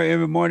silent prayer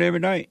every morning, every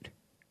night?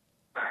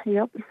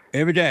 Yep.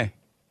 Every day?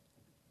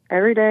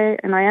 Every day,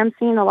 and I am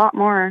seeing a lot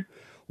more.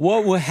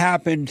 What would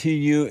happen to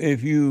you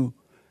if you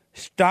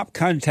stop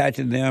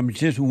contacting them,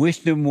 just wish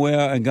them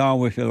well, and go on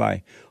with your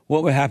life?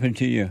 What would happen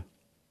to you?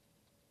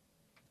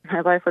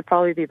 My life would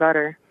probably be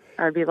better.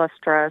 I'd be less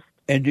stressed.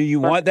 And do you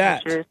want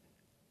that? Pressure,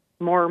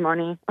 more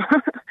money.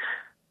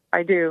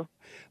 I do.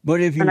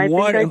 But if you I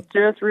want, think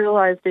I just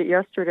realized it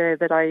yesterday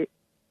that I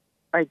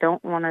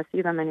don't want to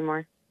see them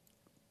anymore.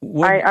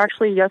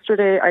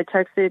 Yesterday I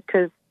texted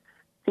because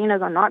seeing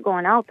as I'm not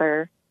going out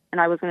there,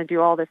 and I was going to do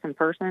all this in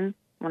person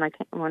when I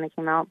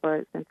came out,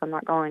 but since I'm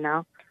not going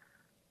now,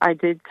 I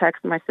did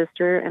text my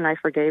sister and I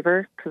forgave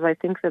her because I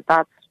think that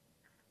that's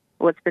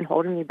what's been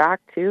holding me back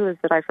too, is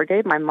that I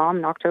forgave my mom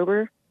in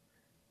October,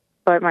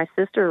 but my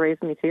sister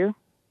raised me too.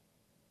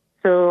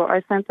 So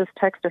I sent this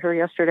text to her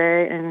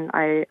yesterday, and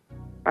I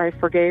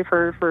forgave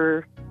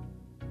her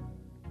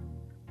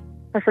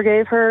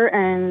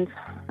and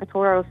I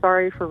told her I was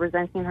sorry for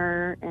resenting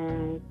her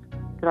and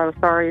that I was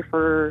sorry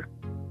for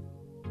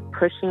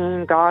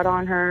pushing God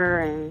on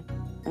her and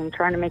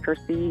trying to make her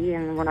see,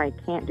 and when I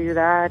can't do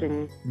that.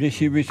 And did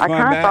she respond I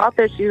kind of back? thought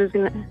that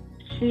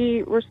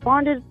she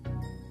responded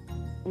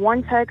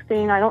one text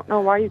saying, "I don't know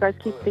why you guys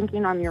keep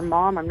thinking I'm your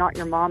mom. I'm not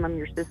your mom. I'm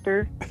your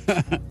sister."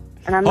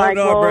 And I'm like,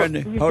 well,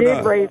 Brandon. you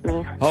did raise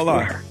me. Hold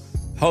on.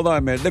 Hold on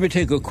a minute. Let me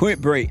take a quick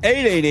break.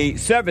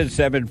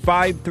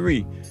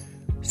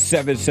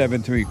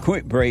 888-7753-773.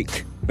 Quick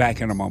break.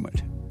 Back in a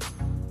moment.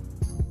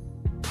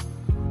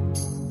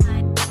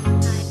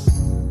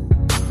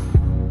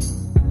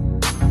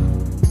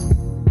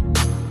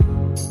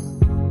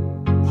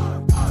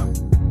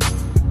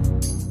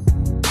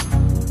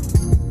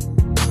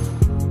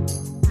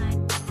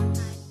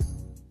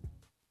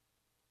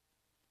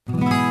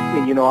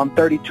 me, you know, I'm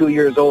 32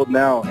 years old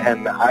now,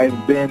 and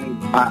I've been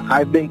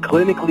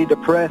clinically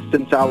depressed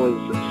since I was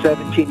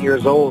 17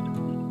 years old.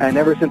 And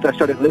ever since I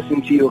started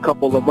listening to you a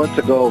couple of months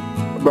ago,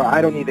 bro,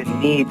 I don't even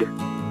need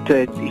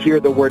to hear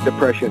the word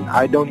depression.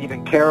 I don't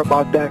even care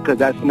about that because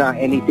that's not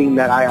anything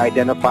that I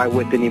identify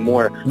with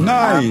anymore.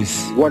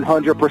 Nice. I'm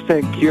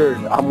 100% cured.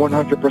 I'm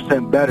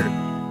 100% better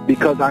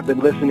because I've been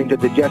listening to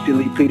the Jesse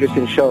Lee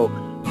Peterson show.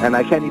 And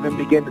I can't even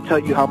begin to tell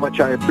you how much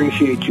I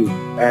appreciate you.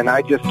 And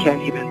I just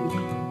can't even,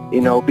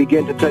 you know,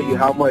 begin to tell you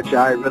how much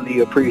I really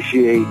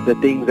appreciate the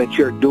things that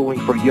you're doing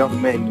for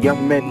young men.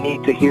 Young men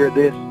need to hear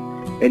this.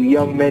 And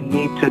young men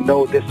need to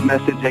know this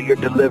message that you're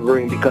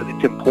delivering because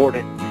it's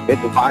important.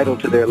 It's vital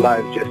to their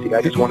lives, Jesse.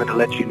 I just wanted to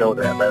let you know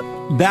that,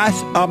 man. That's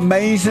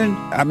amazing.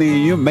 I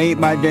mean, you made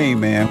my day,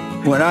 man.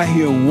 When I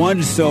hear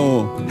one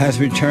soul has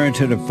returned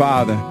to the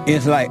Father,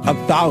 it's like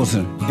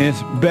 1,000.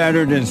 It's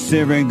better than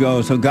silver and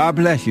gold. So God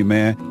bless you,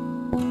 man.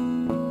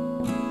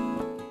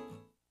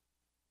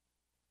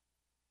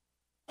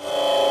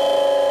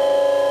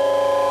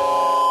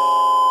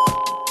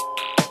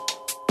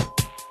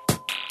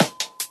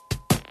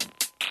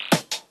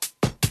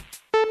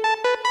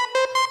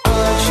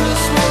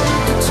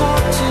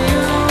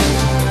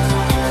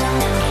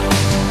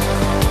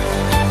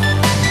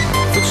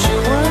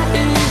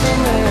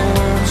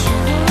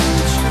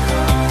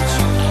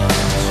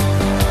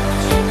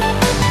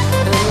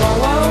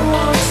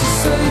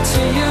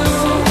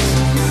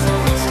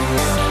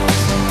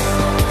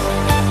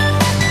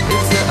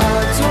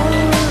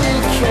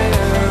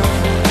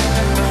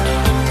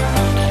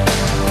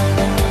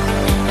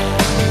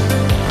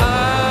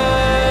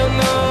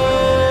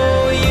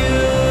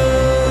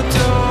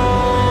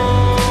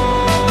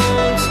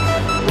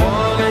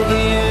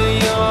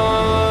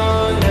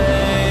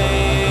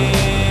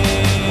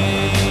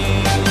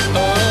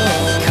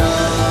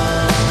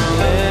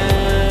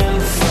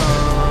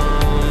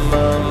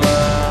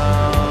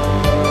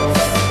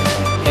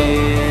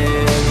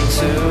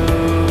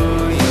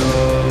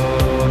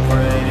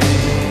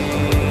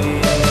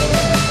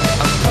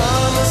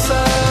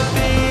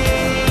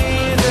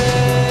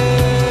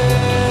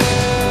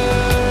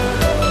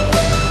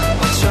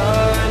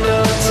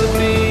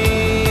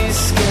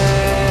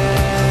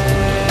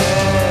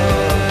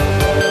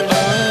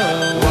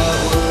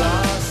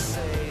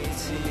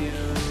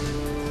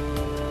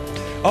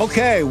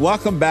 Okay,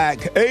 welcome back.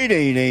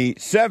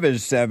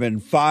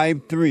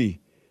 888-7753.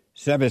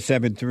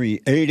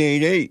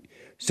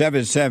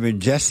 773-888-77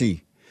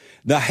 Jesse.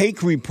 The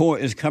Hake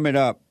Report is coming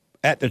up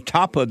at the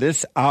top of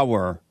this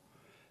hour.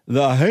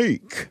 The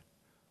Hake,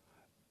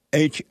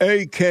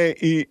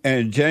 H-A-K-E,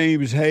 and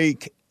James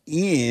Hake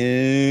is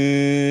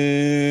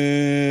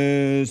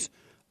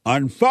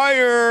on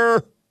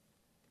fire.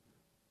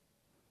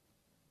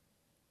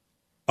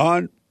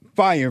 On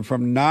fire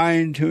from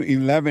 9 to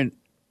 11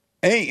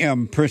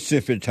 a.m.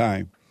 Pacific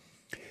time.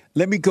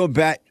 Let me go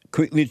back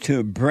quickly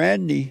to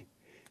Brandy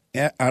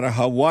out of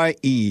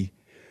Hawaii.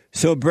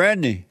 So,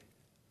 Brandy.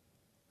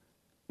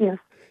 Yes.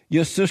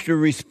 Your sister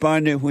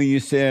responded when you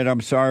said, I'm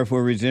sorry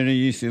for resenting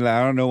you. She said,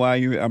 I don't know why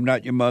I'm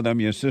not your mother,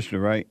 I'm your sister,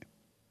 right?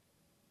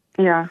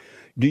 Yeah.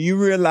 Do you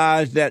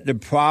realize that the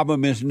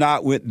problem is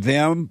not with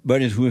them,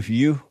 but it's with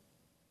you?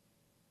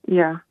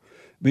 Yeah.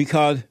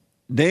 Because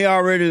they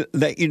already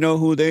let you know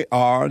who they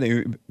are.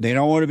 They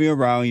don't want to be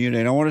around you.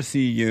 They don't want to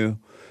see you.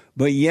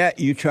 But yet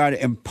you try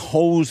to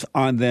impose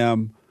on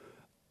them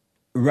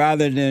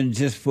rather than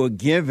just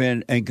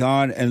forgiving and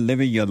gone and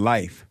living your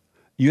life.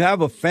 You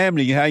have a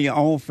family. You have your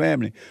own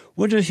family.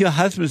 What does your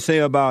husband say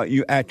about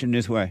you acting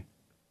this way?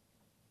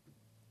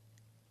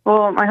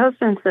 Well, my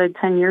husband said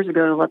 10 years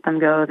ago to let them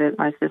go, that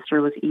my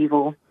sister was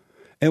evil.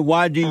 And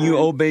why do you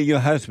obey your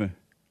husband?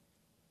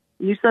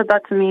 You said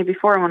that to me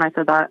before when I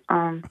said that.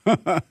 I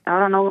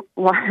don't know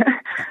why.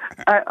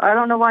 I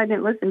don't know why I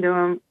didn't listen to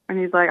him. And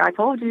he's like, I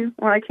told you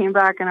when I came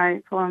back, and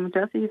I told him,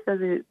 Jesse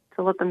says it,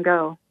 to let them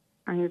go.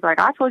 And he's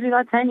like, I told you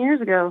that 10 years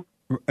ago.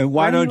 And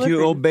why don't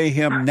you obey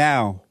him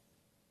now?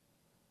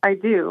 I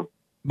do.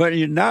 But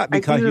you're not,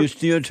 because you're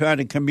still trying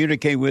to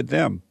communicate with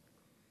them.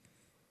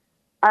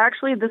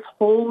 Actually, this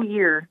whole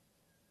year,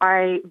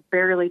 I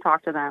barely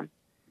talked to them.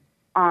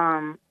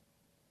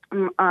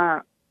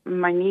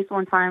 My niece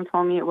one time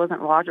told me it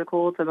wasn't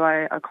logical to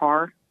buy a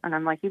car. And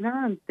I'm like, you've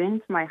never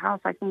been to my house.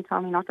 How can you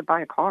tell me not to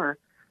buy a car?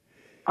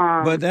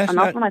 But that's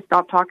when I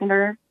stopped talking to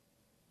her.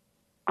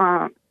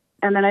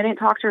 And then I didn't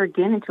talk to her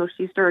again until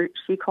she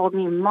called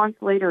me months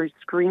later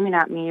screaming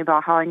at me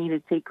about how I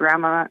needed to take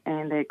Grandma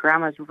and that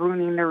Grandma's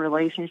ruining their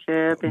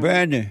relationship. And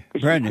Brandon.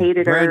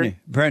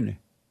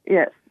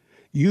 Yes.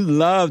 You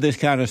love this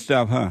kind of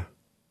stuff, huh?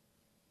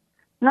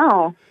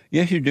 No.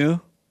 Yes, you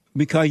do.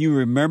 Because you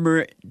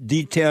remember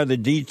detail to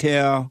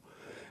detail,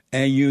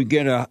 and you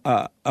get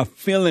a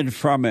feeling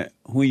from it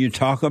when you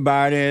talk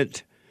about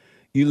it.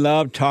 You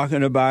love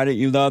talking about it.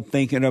 You love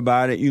thinking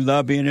about it. You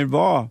love being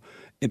involved.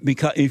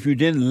 Because if you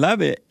didn't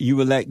love it, you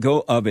would let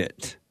go of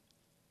it.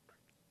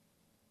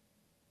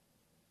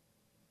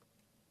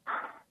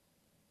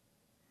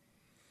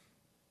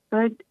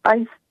 But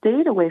I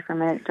stayed away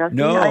from it, Jesse.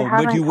 No, I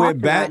haven't but you went talked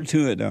to back them.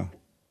 to it, though.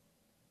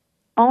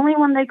 Only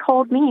when they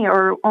called me,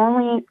 or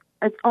I'm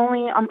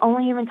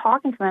only even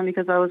talking to them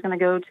because I was going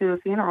to go to a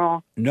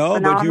funeral. No, now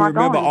but I'm you not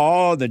remember going.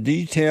 all the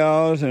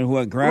details and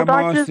what Grandma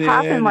Well, that just said.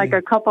 happened like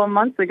a couple of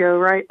months ago,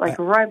 right? Like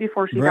right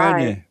before she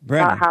died.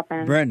 That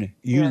happened. Brandon,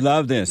 you Yeah.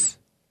 love this.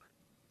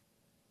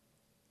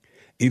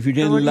 If you So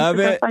didn't what do you love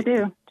suggest it, I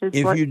do?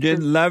 if you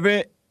didn't love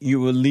it, you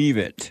will leave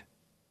it.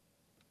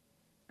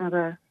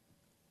 Okay.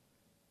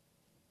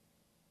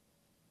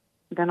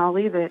 Then I'll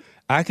leave it.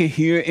 I can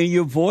hear in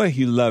your voice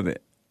you love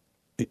it.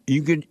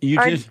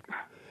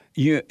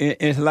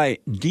 It's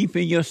like deep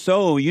in your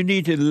soul. You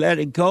need to let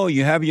it go.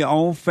 You have your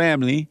own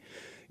family.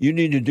 You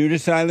need to do the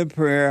silent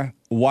prayer,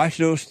 watch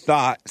those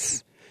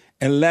thoughts,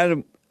 and let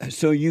them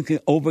so you can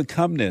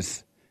overcome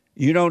this.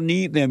 You don't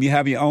need them. You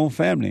have your own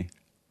family.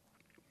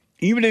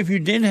 Even if you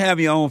didn't have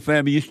your own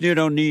family, you still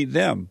don't need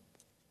them.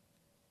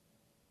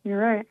 You're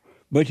right.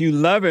 But you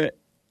love it,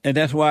 and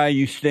that's why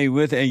you stay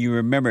with it and you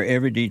remember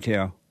every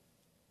detail.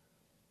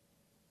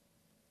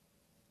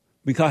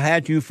 Because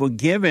had you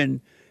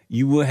forgiven,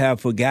 you would have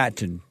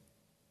forgotten.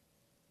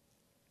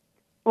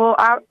 Well,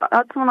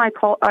 that's when I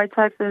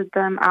texted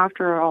them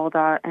after all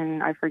that,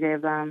 and I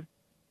forgave them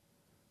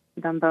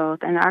both.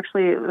 And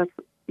actually,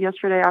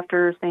 yesterday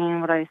after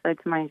saying what I said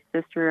to my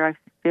sister, I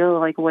feel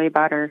like way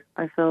better.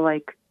 I feel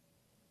like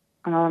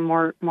I'm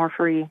more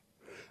free.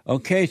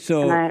 Okay,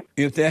 so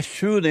if that's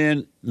true,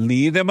 then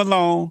leave them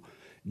alone.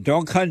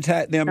 Don't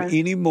contact them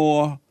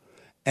anymore,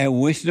 and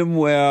wish them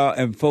well,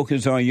 and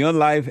focus on your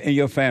life and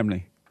your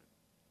family.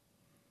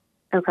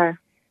 Okay.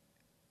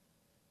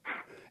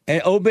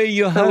 And obey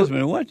your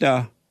husband. What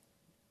the?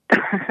 I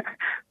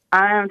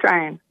am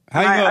trying.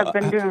 I've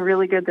been doing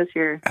really good this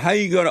year. How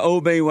you going to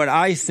obey what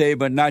I say,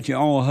 but not your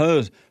own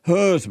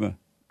husband?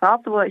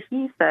 That's what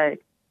he said.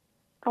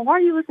 So why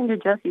are you listening to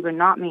Jesse, but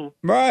not me?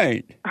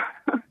 Right.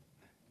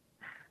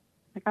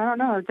 I don't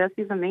know.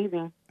 Jesse's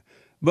amazing.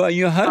 But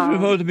your husband's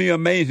supposed to be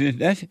amazing.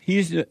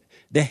 He's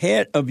the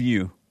head of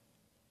you.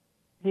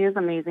 He is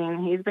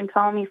amazing. He's been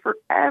telling me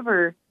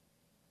forever.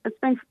 It's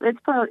been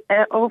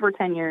over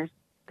 10 years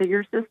that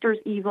your sister's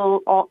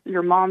evil,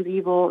 your mom's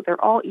evil.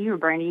 They're all evil,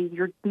 Brandy.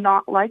 You're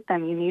not like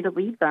them. You need to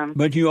leave them.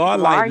 But you are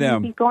like them. Why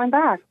do you keep going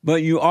back?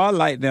 But you are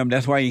like them.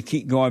 That's why you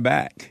keep going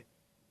back.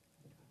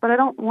 But I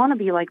don't want to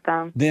be like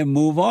them. Then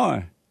move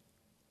on.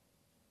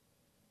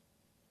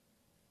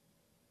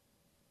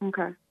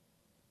 Okay.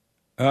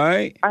 All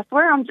right. I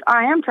swear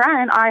I am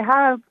trying. I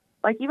have,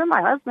 even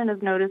my husband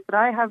has noticed that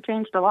I have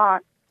changed a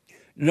lot.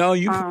 No,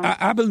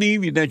 I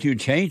believe you that you're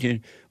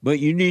changing, but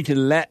you need to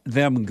let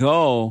them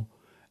go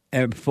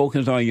and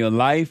focus on your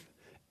life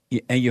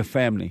and your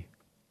family.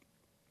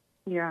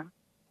 Yeah.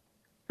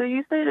 So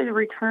you say to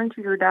return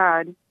to your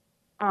dad.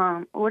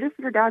 What if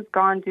your dad's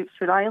gone?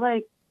 Should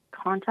I,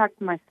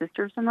 contact my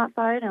sisters on that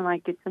side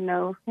and, get to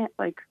know him?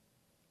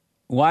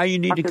 Why you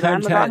need to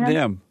contact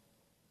them?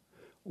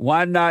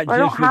 Why not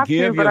just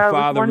forgive your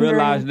father,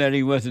 realize that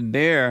he wasn't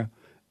there,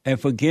 and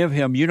forgive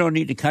him? You don't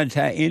need to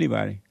contact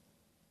anybody.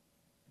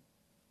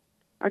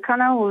 I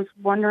kind of was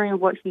wondering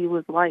what he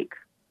was like.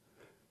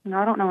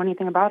 I don't know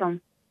anything about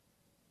him.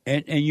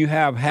 And you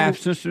have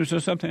half-sisters or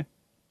something?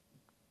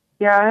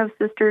 Yeah, I have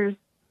sisters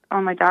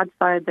on my dad's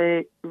side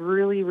that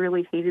really,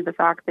 really hated the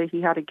fact that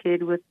he had a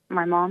kid with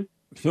my mom.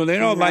 So they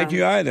don't like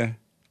you either?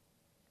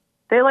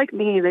 They like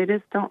me. They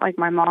just don't like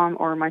my mom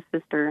or my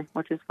sister,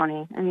 which is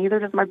funny. And neither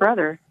does my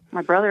brother.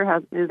 My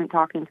brother isn't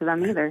talking to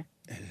them either.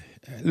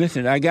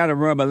 Listen, I got to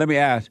run, but let me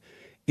ask.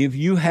 If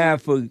you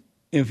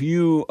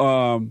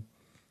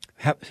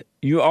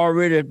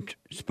already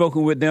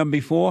spoken with them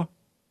before?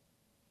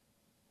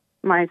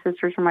 My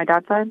sisters from my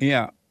dad's side?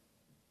 Yeah.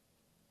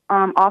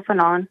 Off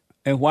and on.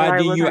 And why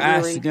didn't you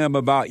ask them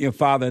about your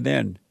father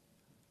then?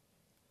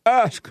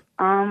 Ask.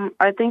 I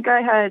think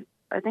I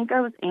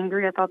was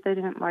angry. I thought they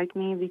didn't like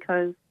me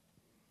because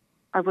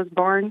I was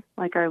born.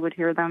 I would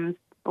hear them,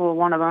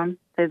 one of them,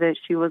 say that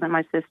she wasn't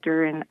my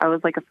sister, and I was,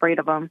 afraid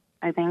of them,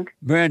 I think.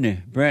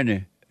 Brandon,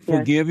 yes.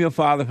 Forgive your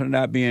father for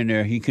not being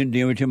there. He couldn't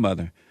deal with your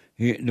mother.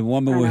 The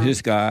woman was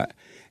his God.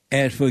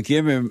 And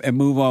forgive him and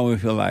move on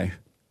with your life.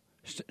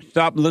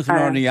 Stop looking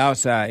on the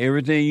outside.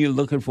 Everything you're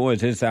looking for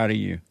is inside of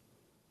you.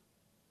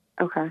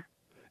 Okay.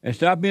 And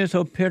stop being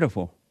so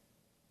pitiful.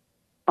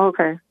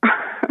 Okay.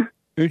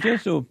 You're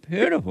just so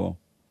pitiful.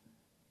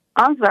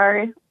 I'm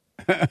sorry.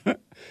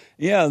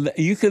 Yeah,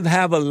 you can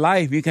have a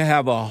life. You can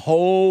have a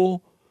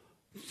whole,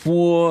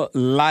 full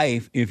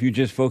life if you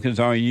just focus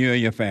on you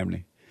and your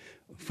family.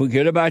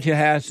 Forget about your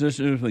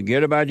half-sisters.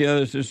 Forget about your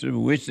other sisters.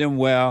 Wish them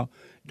well.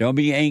 Don't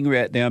be angry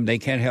at them. They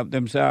can't help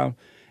themselves.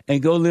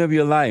 And go live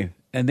your life.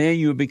 And then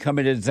you'll become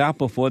an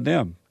example for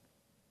them.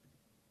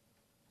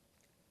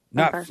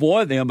 Not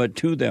for them, but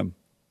to them.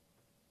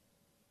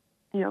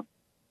 Yep.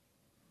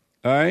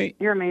 All right?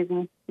 You're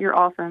amazing. You're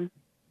awesome.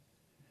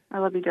 I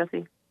love you,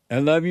 Jesse. I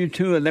love you,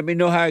 too, and let me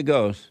know how it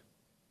goes.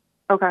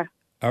 Okay.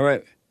 All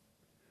right.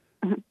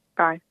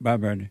 Bye. Bye,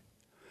 Bernie.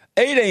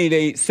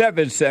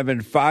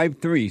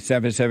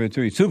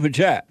 888-775-3773. Super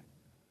chat.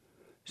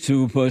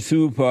 Super.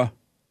 Super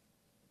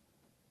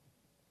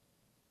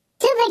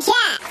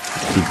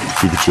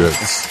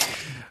chats.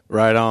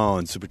 Right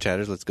on, Super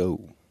Chatters. Let's go.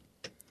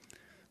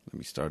 Let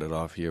me start it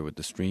off here with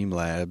the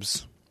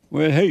Streamlabs.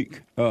 Where's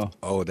Hake?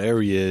 Oh,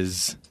 there he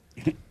is.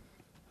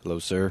 Hello,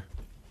 sir.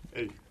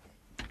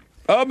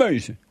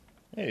 Amazing.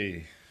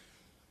 Hey.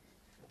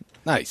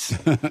 Nice.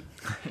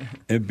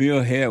 If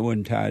Bill hair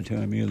wasn't tied to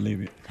him, he'll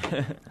leave it.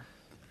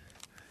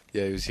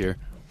 Yeah, he was here.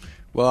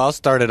 Well, I'll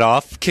start it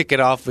off. Kick it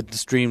off with the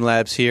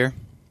Streamlabs here.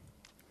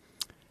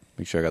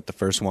 Make sure I got the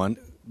first one.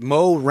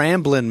 Mo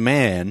Ramblin'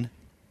 Man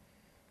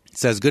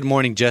says, "Good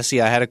morning, Jesse.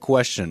 I had a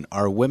question.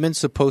 Are women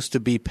supposed to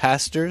be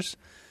pastors?"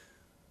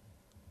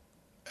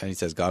 And he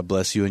says, "God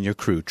bless you and your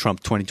crew.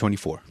 Trump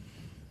 2024.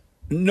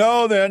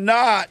 No, they're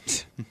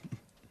not.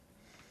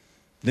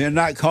 They're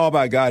not called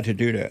by God to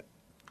do that.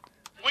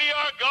 We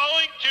are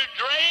going to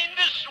drain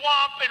the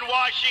swamp in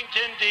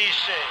Washington,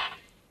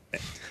 D.C.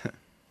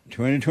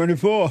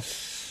 2024.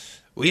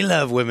 We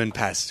love women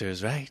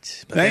pastors,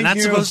 right? But Thank they're not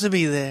you. supposed to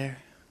be there."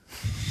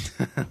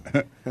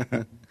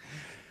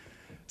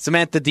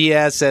 Samantha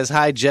Diaz says,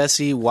 "Hi,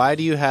 Jesse. Why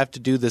do you have to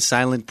do the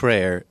silent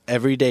prayer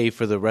every day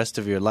for the rest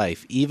of your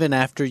life, even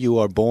after you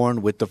are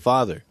born with the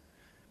Father?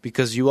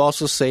 Because you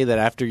also say that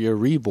after you're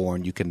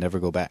reborn, you can never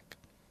go back."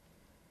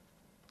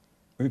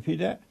 Repeat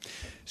that.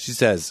 She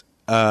says,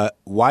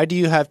 "Why do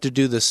you have to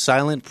do the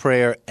silent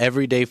prayer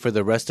every day for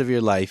the rest of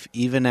your life,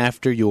 even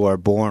after you are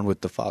born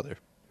with the Father?"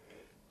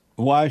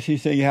 Why does she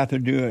say you have to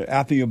do it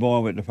after you're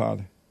born with the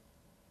Father?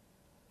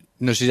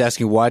 No, she's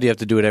asking, why do you have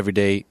to do it every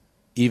day,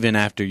 even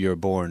after you're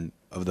born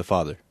of the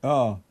Father?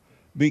 Oh,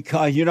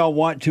 because you don't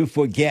want to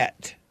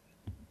forget.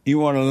 You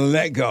want to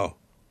let go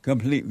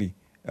completely.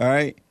 All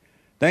right?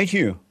 Thank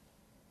you.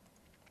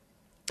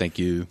 Thank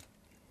you.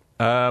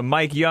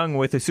 Mike Young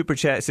with a super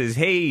chat says,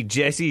 "Hey,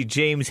 Jesse,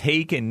 James,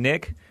 Hake, and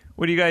Nick.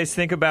 What do you guys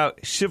think about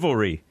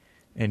chivalry?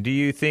 And do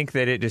you think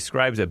that it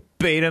describes a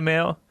beta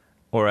male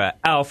or an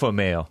alpha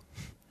male?"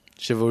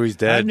 Chivalry's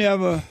dead.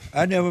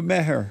 I never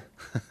met her.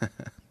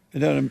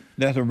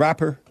 That's a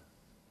rapper.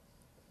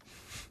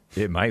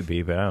 It might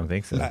be, but I don't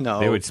think so. No.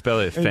 They would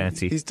spell it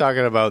fancy. He's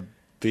talking about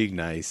being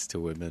nice to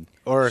women.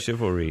 Or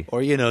chivalry.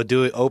 Or,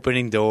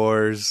 opening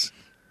doors,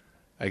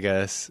 I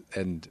guess,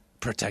 and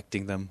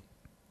protecting them.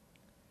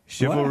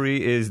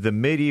 Chivalry is the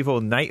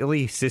medieval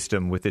knightly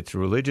system with its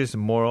religious,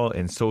 moral,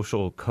 and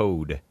social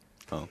code.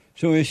 Oh.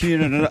 So is she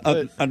in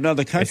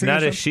another country? It's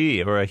not a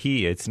she or a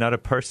he. It's not a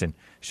person.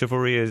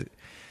 Chivalry is...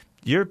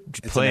 You're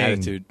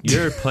playing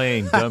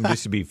dumb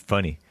just to be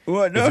funny.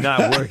 What? No. It's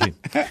not working.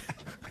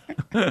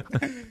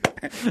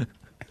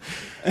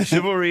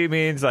 Chivalry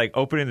means like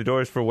opening the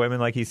doors for women,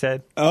 like he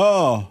said.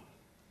 Oh.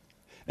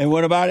 And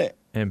what about it?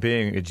 And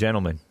being a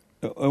gentleman.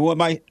 What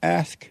might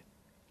ask?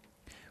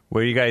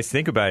 What do you guys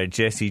think about it,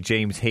 Jesse,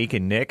 James, Hake,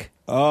 and Nick?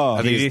 Oh,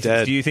 I mean,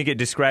 do you think it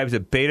describes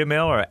a beta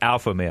male or an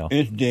alpha male?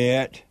 It's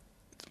dead.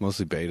 It's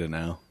mostly beta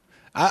now.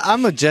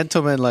 I'm a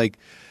gentleman, but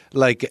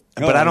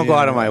I don't go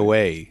out of my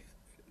way.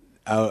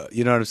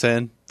 You know what I'm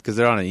saying? Because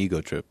they're on an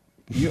ego trip.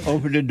 You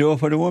open the door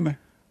for the woman?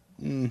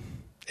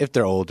 If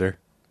they're older.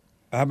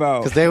 How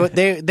about? Because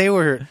they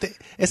were.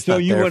 It's so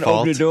not you their wouldn't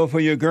fault. open the door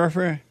for your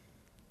girlfriend?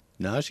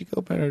 No, she could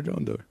open her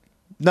own door.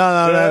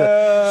 No.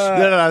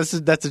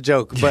 That's a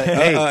joke. But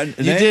hey, you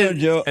did.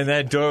 Joke. And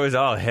that door was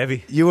all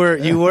heavy. You were.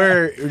 Do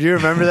you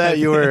remember that?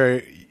 You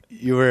were.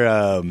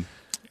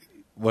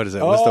 What is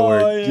it? What's the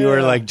word? Yeah. You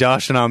were like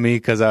joshing on me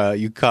because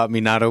you caught me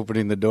not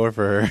opening the door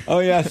for her. Oh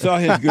yeah, I saw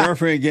his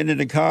girlfriend getting in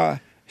the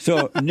car.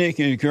 So Nick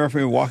and his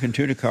girlfriend walking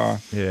to the car.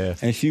 Yeah.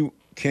 And she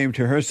came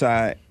to her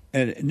side,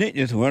 and Nick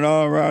just went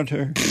all around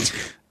her.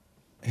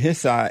 His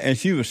side, and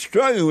she was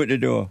struggling with the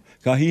door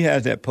because he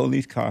has that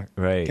police car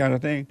kind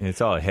of thing. And it's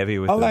all heavy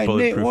with I'm the like,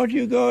 bulletproof. Nick, won't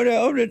you go there?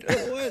 Open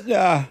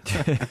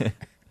the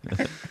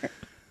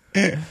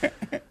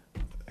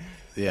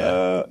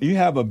Yeah. you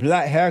have a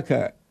black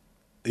haircut.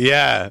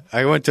 Yeah,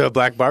 I went to a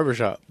black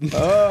barbershop.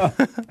 Oh,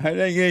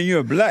 they gave you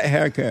a black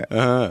haircut.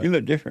 You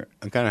look different.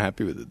 I'm kind of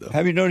happy with it, though.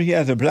 Have you noticed he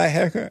has a black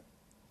haircut?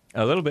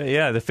 A little bit,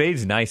 yeah. The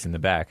fade's nice in the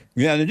back.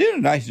 Yeah, they did a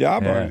nice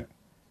job on it.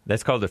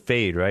 That's called a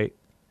fade, right?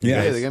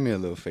 Yeah, they gave me a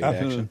little fade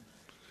action.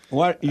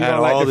 What? You I had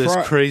don't like all the this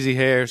front? crazy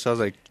hair, so I was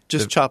like,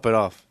 just chop it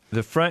off.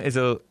 The front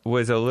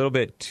was a little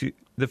bit too...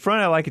 The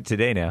front, I like it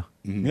today now.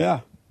 Mm-hmm.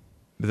 Yeah.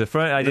 But the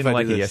front, I didn't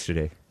like it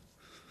yesterday.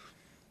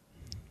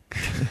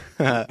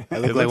 I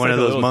look like one of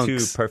those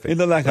monks. Too perfect. He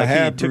looked like a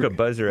half. He took a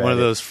buzzer. One at of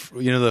it. those,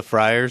 the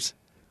friars.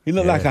 He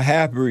looked like a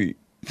half breed.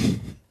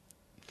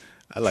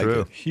 I like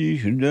True. it. She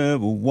should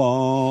never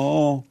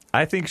want.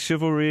 I think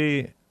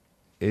chivalry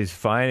is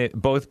fine.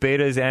 Both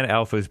betas and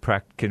alphas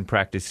can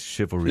practice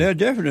chivalry. There's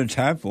definitely a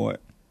time for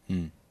it.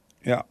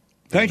 Yeah.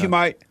 Thank you,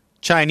 Mike.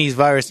 Chinese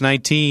Virus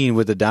 19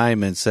 with a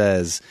diamond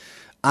says,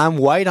 "I'm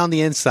white on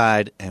the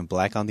inside and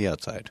black on the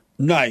outside."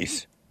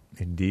 Nice.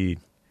 Indeed.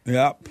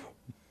 Yep.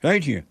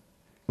 Thank you.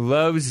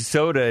 Loves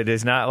soda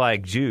does not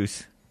like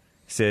juice.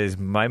 Says,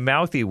 "My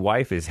mouthy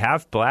wife is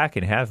half black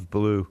and half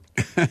blue."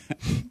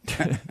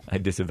 I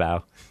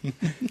disavow.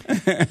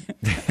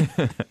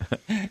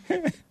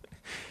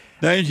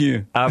 Thank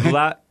you.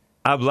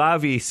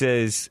 Ablavi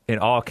says in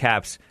all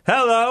caps,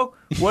 "Hello,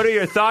 what are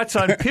your thoughts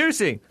on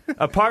piercing?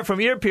 Apart from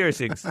ear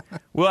piercings,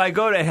 will I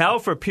go to hell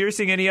for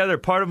piercing any other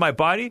part of my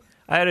body?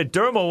 I had a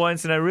dermal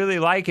once and I really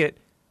like it.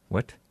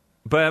 What?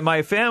 But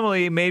my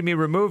family made me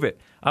remove it.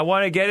 I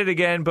want to get it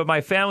again, but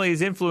my family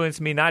has influenced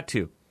me not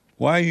to."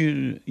 Why are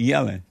you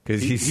yelling?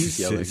 Because he's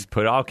yelling.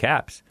 put all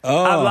caps.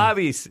 Oh.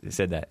 Ablavi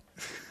said that.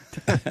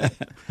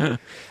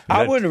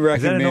 I wouldn't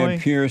recommend annoying?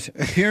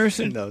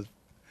 piercing. No,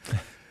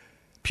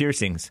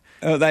 Piercings.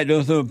 Like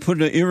those little put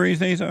the earring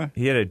things on.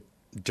 He had a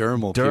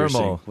dermal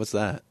piercing. What's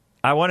that?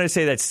 I want to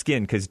say that's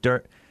skin because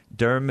your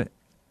Dermatology.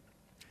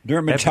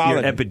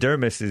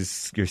 epidermis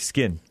is your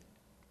skin.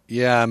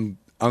 Yeah, on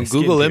Skin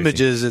Google piercing.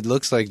 Images, it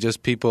looks like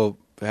just people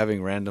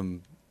having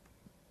random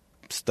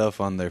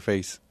stuff on their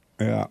face.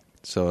 Yeah.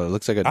 So it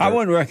looks like a I derm-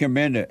 wouldn't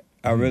recommend it.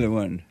 I really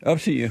wouldn't. Up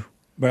to you,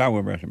 but I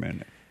wouldn't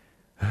recommend it.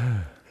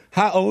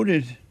 How old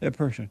is that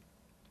person?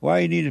 Why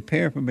you need a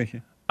parent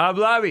permission?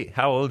 Ablavi,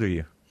 how old are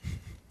you?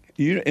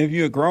 If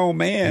you're a grown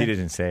man, He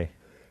didn't say.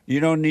 you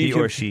don't need He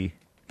your or she.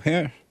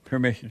 parent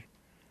permission.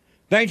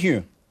 Thank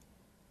you.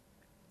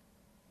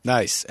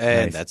 Nice.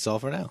 And Nice. that's all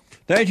for now.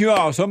 Thank you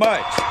all so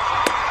much.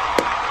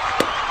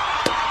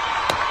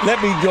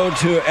 Let me go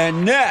to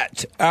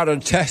Annette out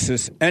of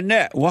Texas.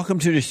 Annette, welcome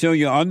to the show.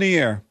 You're on the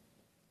air.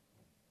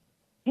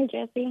 Hey,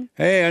 Jesse.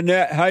 Hey,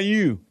 Annette, how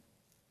you?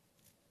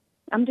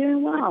 I'm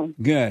doing well.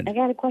 Good. I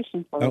got a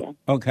question for you.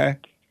 Okay.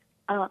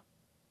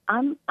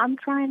 I'm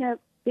trying to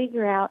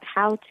figure out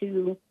how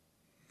to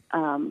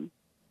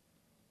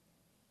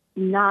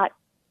not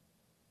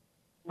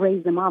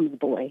raise the mom's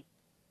boy.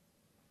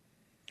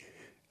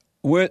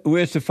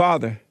 Where's the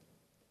father?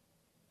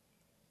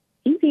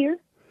 He's here.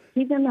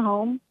 He's in the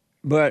home.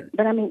 But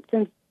I mean,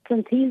 since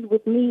he's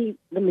with me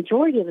the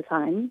majority of the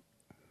time,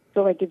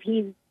 so like if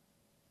he's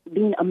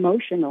being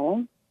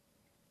emotional,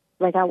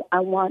 like I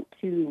want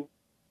to,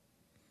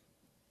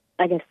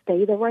 I guess,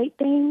 say the right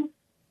thing.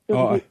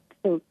 So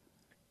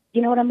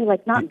you know what I mean?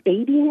 Like not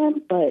baby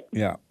him, but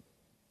yeah.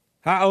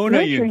 How old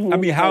are you? him, I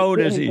mean, how like, old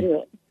get is him he?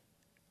 through it.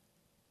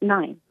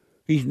 9.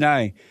 He's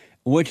 9.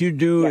 What you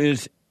do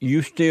is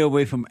you stay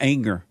away from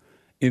anger.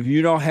 If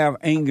you don't have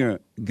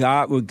anger,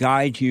 God will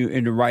guide you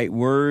in the right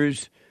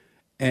words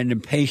and the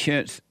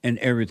patience and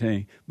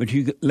everything. But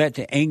you let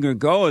the anger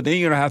go, then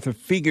you don't have to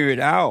figure it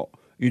out.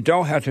 You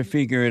don't have to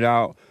figure it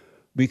out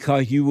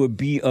because you will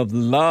be of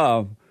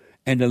love,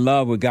 and the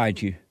love will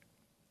guide you.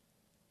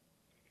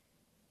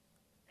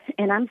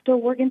 And I'm still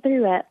working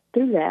through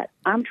that.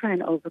 I'm trying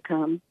to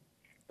overcome.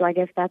 So I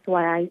guess that's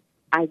why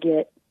I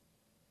get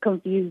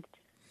confused,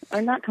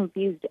 or not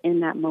confused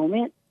in that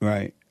moment.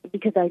 Right.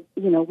 Because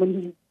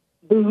when he's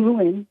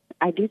boo-hooing,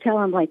 I do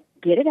tell him, like,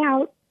 get it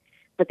out,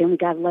 but then we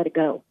got to let it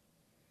go.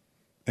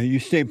 And you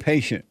stay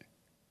patient.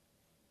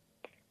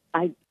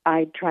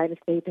 I try to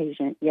stay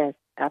patient. Yes,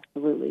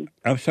 absolutely.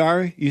 I'm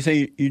sorry? You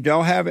say you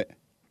don't have it?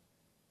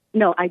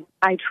 No, I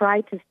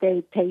try to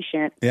stay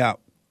patient. Yeah.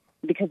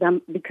 Because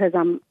I'm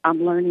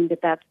learning that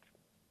that's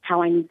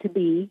how I need to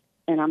be,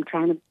 and I'm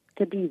trying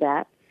to do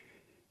that.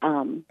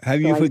 Have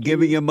you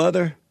forgiven your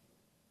mother?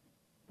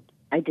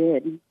 I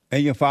did.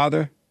 And your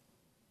father?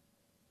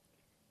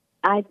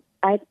 I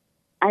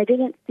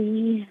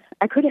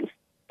couldn't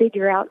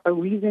figure out a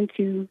reason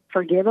to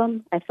forgive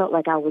him. I felt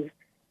like I was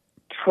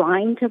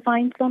trying to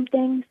find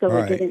something, so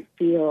Right. it didn't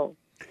feel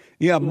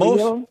Yeah,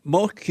 real.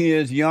 most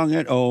kids, young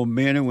and old,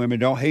 men and women,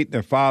 don't hate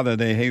their father,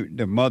 they hate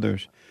their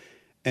mothers.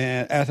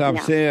 And as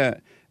I've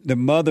said, the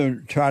mother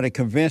try to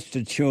convince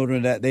the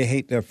children that they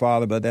hate their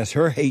father, but that's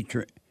her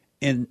hatred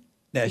and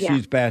that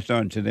she's passed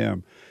on to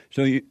them.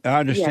 So I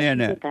understand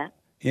Yes, I that. get that.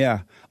 Yeah.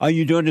 Are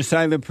you doing the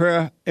silent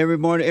prayer every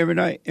morning, every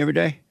night, every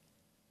day?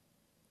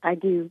 I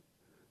do.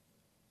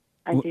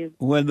 I do.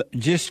 Well,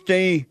 just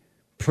stay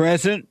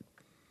present,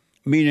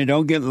 meaning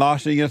don't get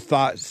lost in your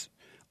thoughts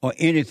or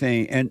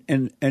anything. And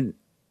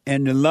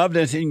the love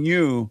that's in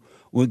you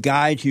will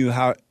guide you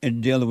how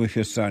in dealing with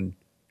your son.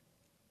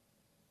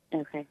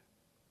 Okay.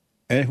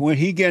 And when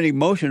he get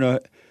emotional,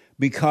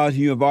 because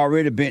you have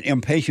already been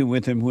impatient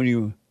with him when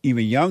you were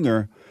even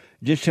younger,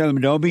 just tell him,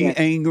 don't be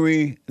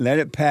angry, let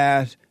it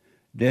pass.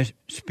 Just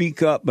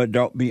speak up, but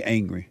don't be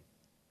angry.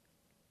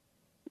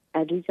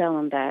 I do tell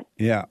him that.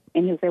 Yeah.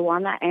 And he'll say, well,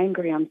 I'm not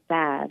angry, I'm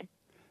sad.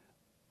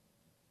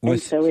 And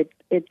What's- so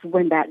it's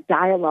when that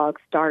dialogue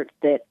starts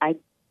that I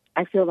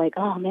feel like,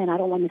 oh, man, I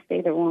don't want to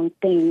say the wrong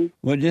thing.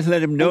 Well, just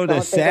let him know And so that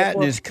I'll say that,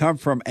 sadness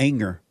comes from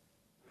anger.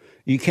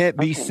 You can't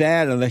be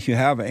sad unless you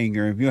have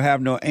anger. If you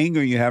have no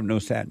anger, you have no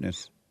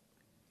sadness.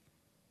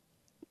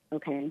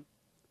 Okay.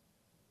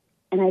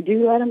 And I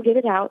do let him get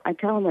it out. I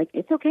tell him, like,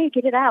 it's okay,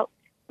 get it out.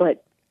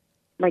 But,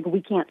 like,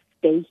 we can't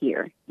stay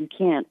here. You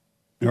can't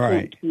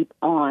keep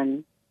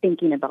on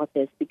thinking about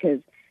this because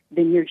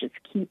then you're just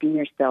keeping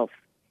yourself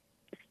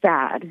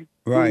sad.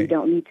 Right. You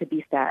don't need to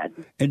be sad.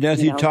 And does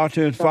he talk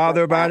to his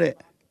father about it?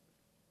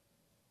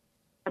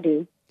 I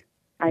do.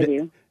 I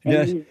do.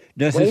 And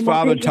Does he's way his more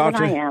father patient talk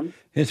than I to am.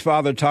 his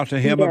father talk to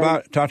him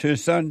does. talk to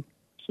his son?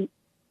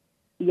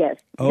 Yes.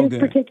 Oh, This good.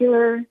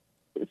 particular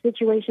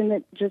situation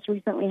that just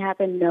recently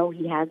happened, no,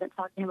 he hasn't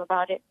talked to him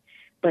about it.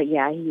 But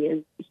yeah,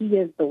 he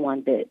is the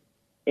one that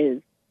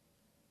is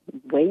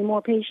way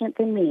more patient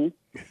than me,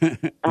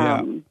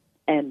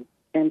 and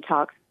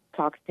talks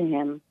to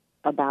him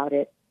about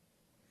it.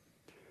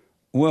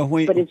 Well,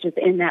 but it's just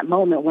in that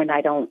moment when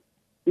I don't,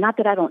 not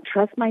that I don't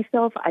trust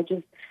myself, I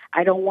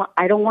don't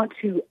want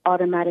to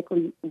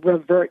automatically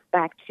revert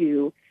back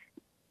to,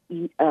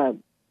 I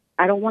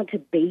don't want to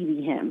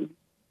baby him.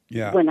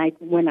 Yeah. When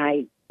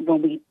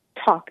we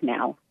talk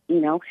now, you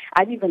know,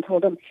 I've even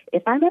told him,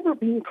 if I'm ever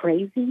being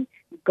crazy,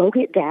 go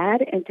get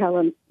Dad and tell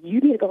him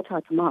you need to go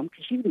talk to Mom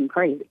because she's being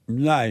crazy.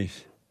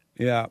 Nice.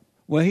 Yeah.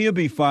 Well, he'll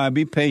be fine.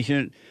 Be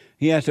patient.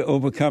 He'll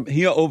overcome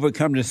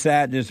the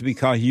sadness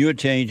because you're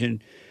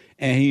changing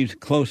and he's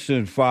close to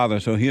his father,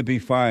 so he'll be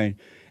fine.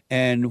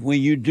 And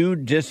when you do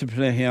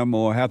discipline him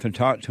or have to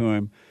talk to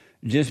him,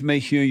 just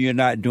make sure you're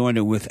not doing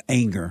it with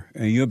anger,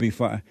 and you'll be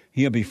fine.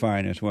 He'll be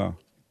fine as well.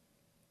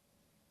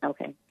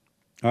 Okay.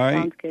 All right?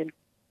 Sounds good.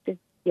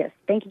 Yes.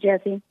 Thank you,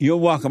 Jesse. You're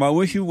welcome. I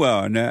wish you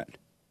well, Annette.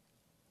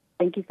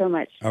 Thank you so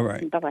much. All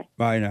right. Bye-bye.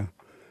 Bye now.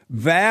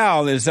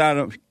 Val is out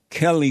of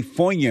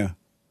California.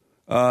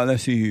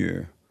 Let's see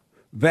here.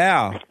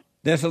 Val,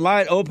 there's a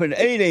line open,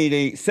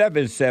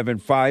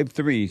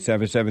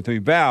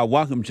 888-7753-773. Val,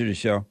 welcome to the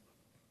show.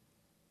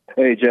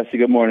 Hey, Jesse.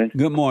 Good morning.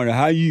 Good morning.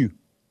 How are you?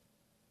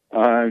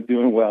 I'm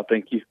doing well,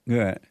 thank you.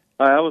 Good.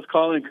 I was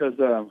calling because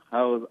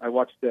I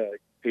watched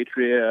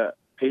Patriot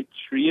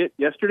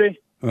yesterday,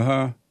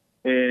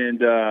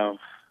 and I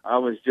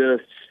was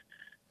just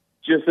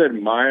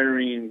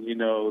admiring, you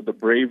know, the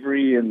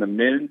bravery and the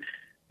men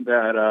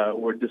that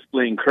were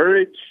displaying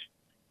courage,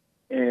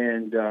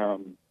 and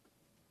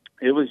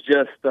it was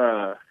just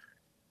I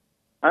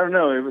don't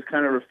know, it was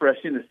kind of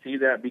refreshing to see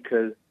that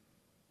because,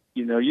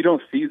 you know, you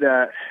don't see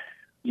that,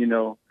 you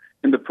know,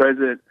 in the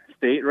present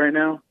state right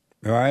now.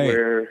 Right.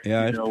 Where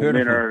you know,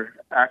 men are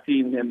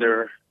acting in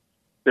their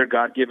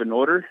God-given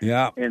order.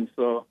 Yeah. And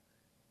so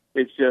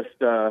it's just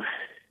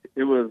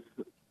it was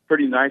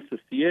pretty nice to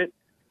see it.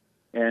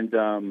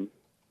 And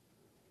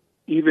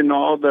even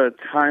all the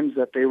times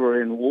that they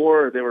were in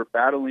war, they were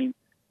battling,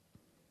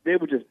 they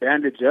would just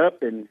bandage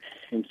up and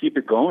keep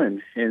it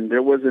going. And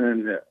there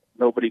wasn't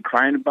nobody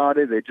crying about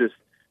it. They just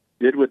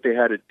did what they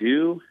had to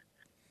do,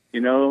 you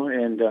know.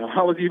 And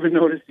I was even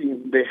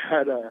noticing they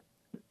had a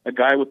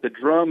guy with the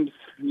drums,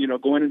 you know,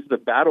 going into the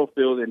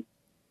battlefield, and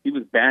he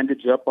was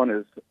bandaged up on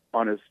his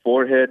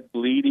forehead,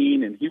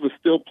 bleeding, and he was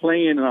still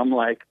playing. And I'm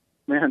like,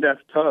 man,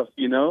 that's tough,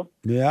 you know?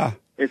 Yeah.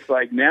 It's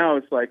like now,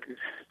 it's like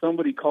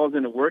somebody calls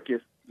into work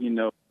if, you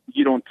know,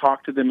 you don't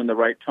talk to them in the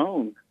right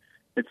tone.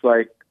 It's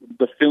like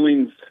the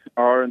feelings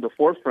are in the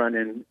forefront,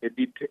 and it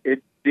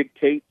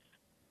dictates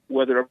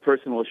whether a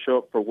person will show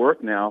up for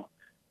work now.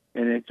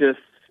 And it's just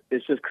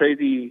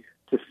crazy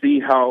to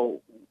see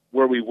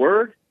where we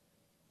were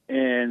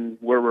and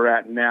where we're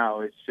at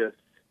now. It's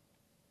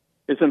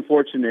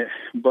unfortunate,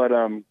 but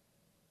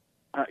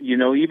you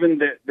know, even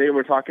that they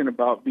were talking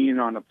about being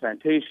on a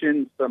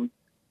plantation, some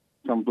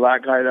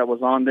black guy that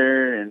was on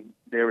there, and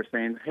they were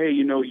saying, hey,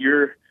 you know,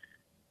 you're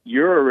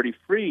already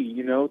free.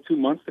 You know, 2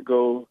 months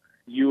ago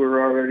you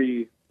were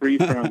already free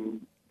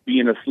from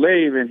being a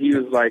slave. And he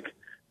was like,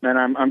 man,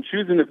 I'm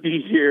choosing to be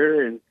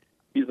here. And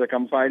he's like,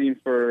 I'm fighting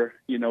for,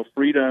 you know,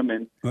 freedom.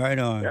 And right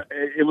on.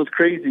 It was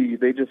crazy.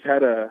 They just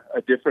had a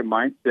different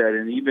mindset.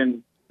 And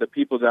even the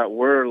people that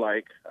were,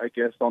 like, I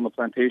guess, on the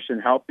plantation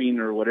helping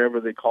or whatever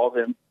they call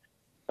them,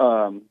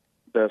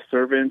 the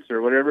servants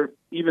or whatever,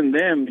 even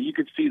them, you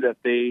could see that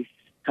they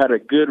had a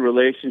good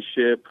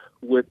relationship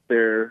with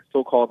their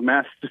so-called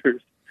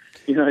masters.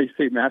 You know how you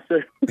say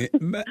master?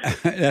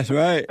 That's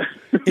right.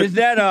 Is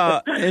that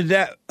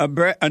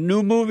a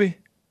new movie?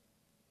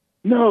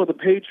 No, The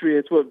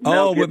Patriots with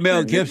Mel Gibson. With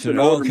Mel Gibson.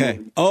 Okay.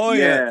 Movie. Oh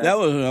yeah,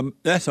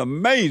 that's an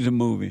amazing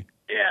movie.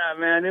 Yeah,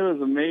 man, it was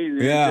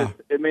amazing. Yeah.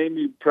 It made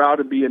me proud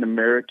to be an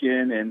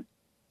American, and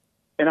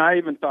I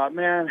even thought,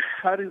 man,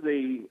 how do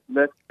they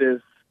let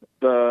that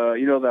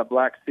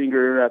black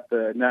singer at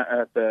the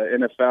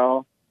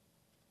NFL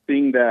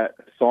sing that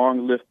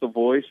song, Lift the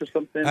Voice or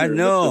something? I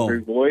know.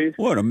 Lift the Voice.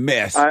 What a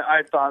mess.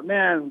 I thought,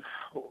 man,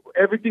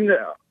 everything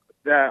that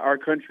our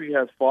country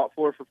has fought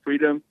for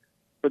freedom,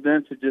 for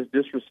them to just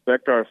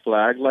disrespect our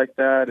flag like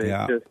that,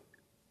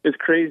 it's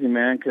crazy,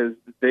 man, because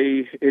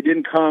it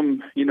didn't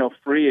come, you know,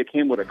 free. It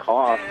came with a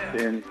cost,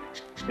 and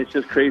it's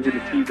just crazy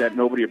to see that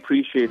nobody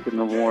appreciates it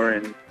no more.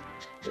 And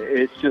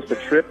it's just a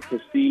trip to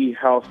see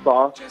how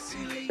soft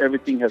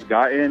everything has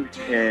gotten,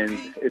 and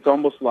it's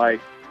almost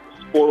like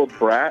spoiled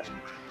brat,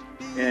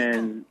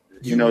 and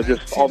you know,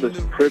 just all this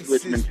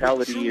privilege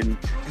mentality, and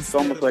it's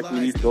almost like we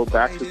need to go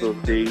back to those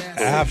days.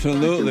 So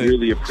absolutely, to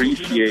really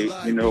appreciate,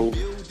 you know,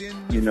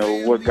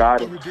 what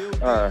God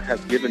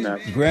has given us.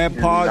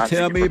 Grandpa,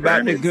 tell me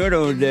about the good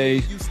old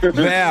days.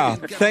 Val,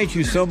 thank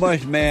you so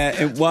much, man.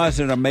 It was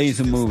an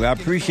amazing movie. I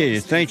appreciate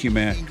it. Thank you,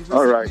 man.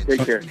 All right.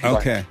 Take care.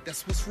 Okay.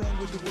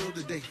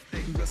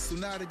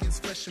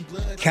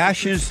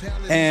 Cassius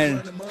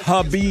and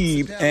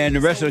Habib and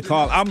the rest of the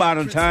call. I'm out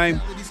of time.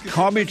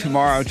 Call me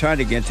tomorrow. I'm trying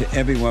to get to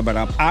everyone, but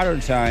I'm out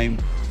of time.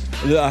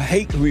 The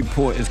Hake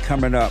Report is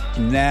coming up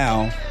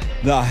now.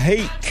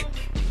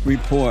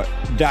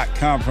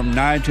 TheHakeReport.com from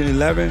 9 to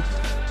 11.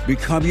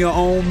 Become your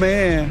own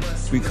man.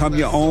 Become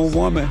your own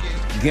woman.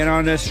 Get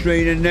on that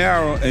straight and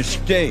narrow and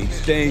stay.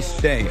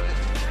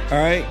 All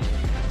right?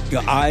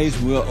 Your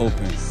eyes will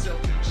open.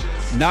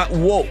 Not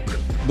woke,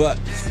 but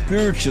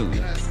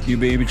spiritually, you'll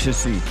be able to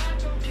see.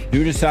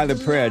 Do the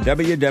silent prayer.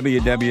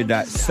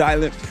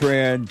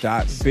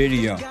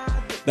 www.silentprayer.video.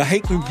 The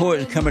Hake Report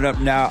is coming up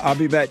now. I'll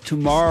be back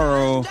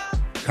tomorrow,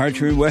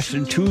 Country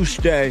Western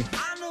Tuesday,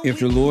 if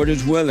the Lord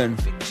is willing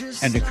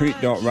and the creek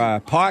don't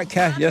rise.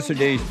 Podcast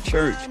yesterday's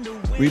church,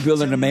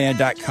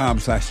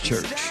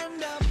 rebuildingtheman.com/church.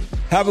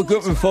 Have a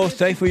good one, folks.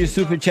 Thanks for your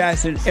super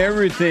chats and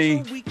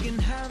everything.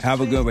 Have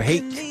a good one.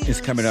 Hake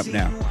is coming up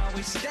now.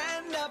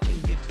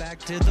 Back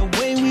to the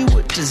way we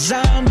were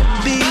designed to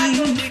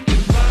be.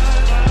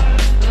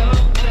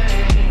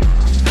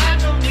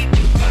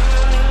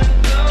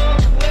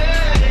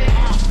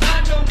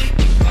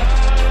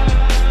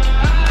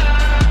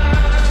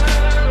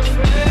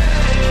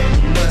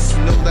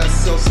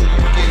 So you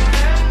get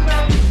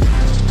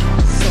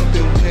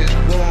something went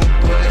wrong,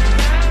 but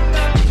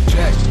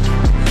check.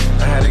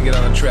 I had to get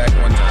on the track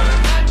one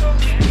time.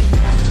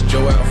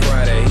 Joel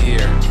Friday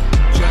here.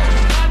 Check.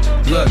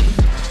 Look,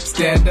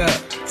 stand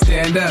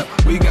up.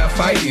 We got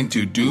fighting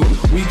to do.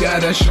 We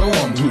gotta show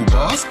him who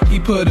boss. He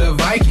put a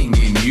Viking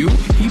in you.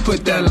 He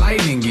put that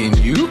lightning in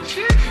you,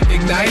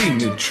 igniting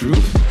the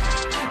truth.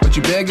 But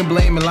you beg and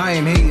blame and lie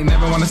and hate and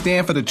never wanna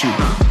stand for the truth.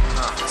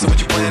 So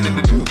what you planning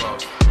to do?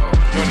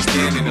 You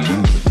understand in the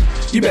loop.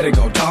 You better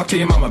go talk to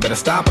your mama. Better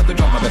stop at the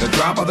drama. Better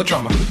drop all the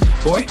trauma.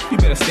 Boy, you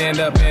better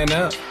stand up and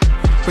up.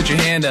 Put your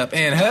hand up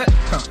and hut.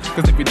 Cause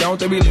if we don't,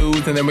 then we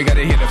lose. And then we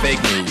gotta hear the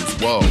fake news.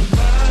 Whoa.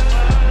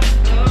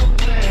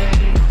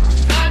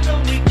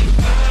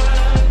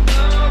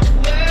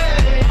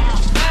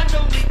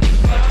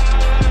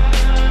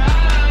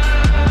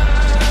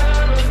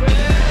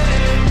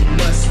 You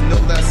must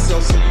know that so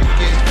you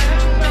get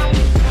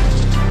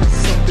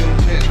something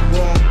went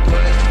wrong,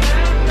 but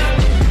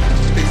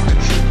face the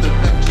truth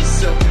about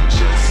yourself and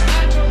just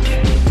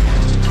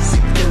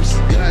seek first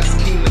God's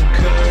kingdom,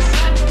 cause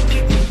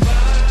you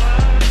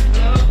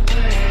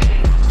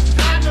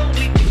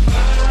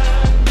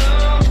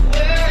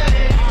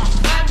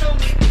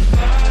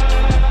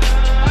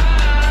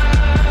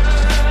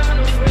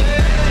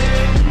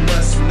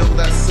must know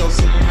that so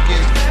you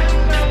get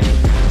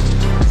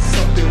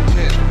something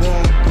went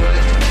wrong,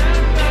 but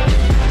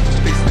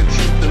face the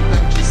truth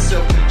about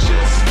yourself and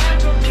just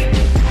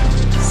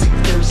seek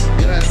first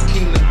God's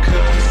kingdom,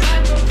 cause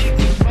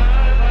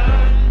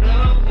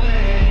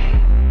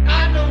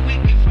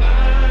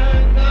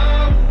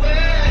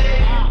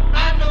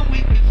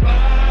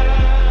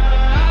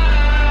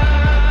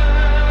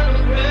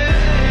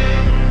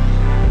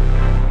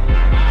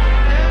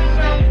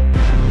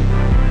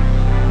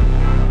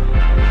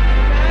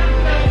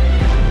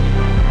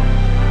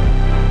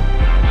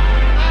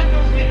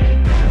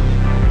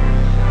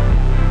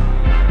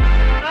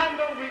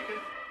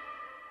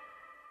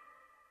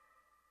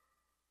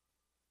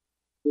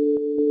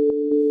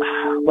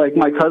like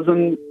my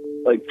cousin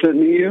sent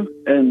me you,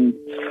 and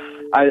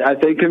I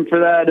thank him for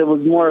that. It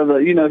was more of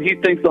a, he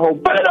thinks the whole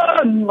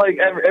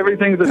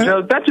everything's a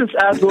joke. That just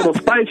adds a little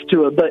spice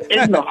to it. But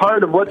in the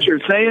heart of what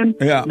you're saying,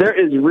 there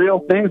is real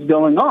things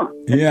going on.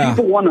 And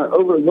people want to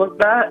overlook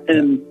that.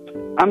 And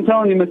I'm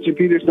telling you, Mr.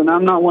 Peterson,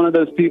 I'm not one of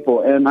those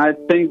people. And I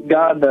thank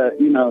God that,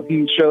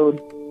 he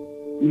showed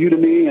you to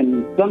me.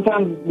 And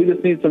sometimes we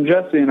just need some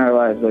Jesse in our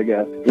lives, I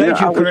guess.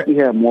 I wish we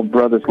had more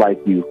brothers like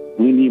you.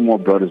 We need more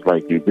brothers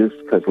like you.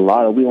 Because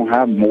we don't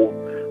have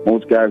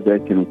most guys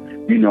that can,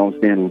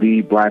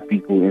 lead black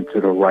people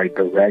into the right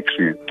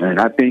direction. And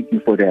I thank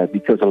you for that,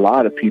 because a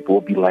lot of people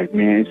will be like,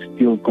 man, it's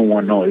still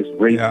going on. It's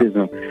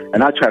racism. Yeah.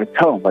 And I try to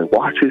tell them,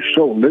 watch his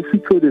show.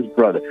 Listen to this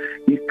brother.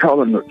 He's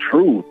telling the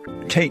truth.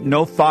 Take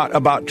no thought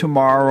about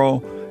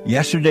tomorrow.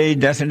 Yesterday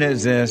doesn't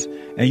exist.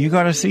 And you're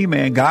going to see,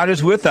 man, God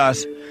is with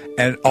us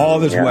and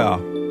all is well.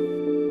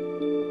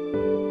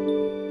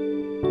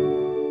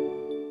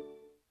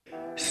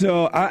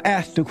 So I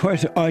asked the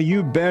question, are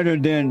you better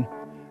than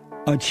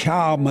a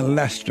child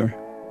molester?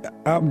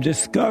 I've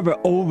discovered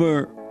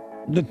over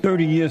the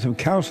 30 years of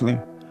counseling,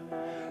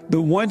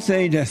 the one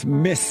thing that's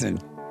missing,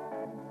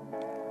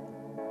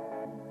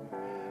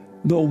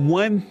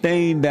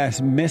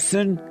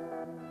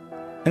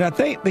 and I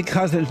think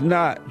because it's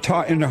not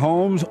taught in the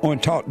homes or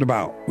talked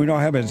about, we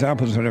don't have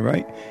examples of it,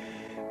 right,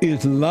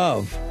 is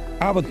love.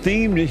 Our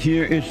theme this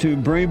year is to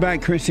bring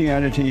back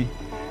Christianity,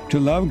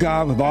 to love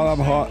God with all our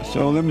heart,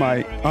 soul, and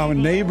might, our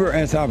neighbor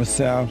as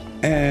ourselves,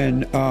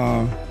 and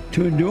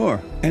to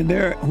endure. And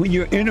when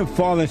you're in a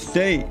fallen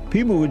state,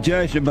 people will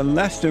judge the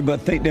molester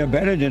but think they're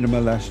better than the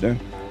molester.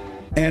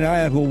 And I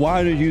ask, well,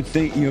 why do you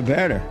think you're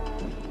better?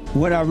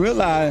 When I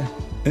realized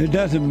it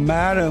doesn't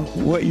matter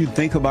what you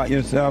think about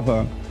yourself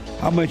or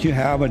how much you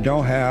have or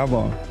don't have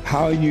or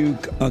how you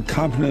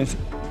accomplish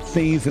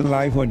things in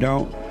life or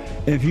don't.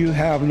 If you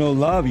have no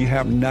love, you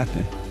have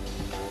nothing.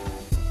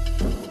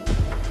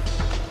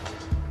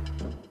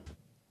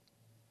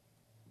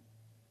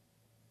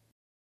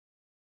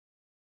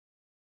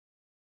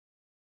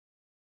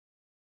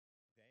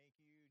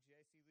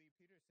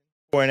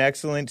 For an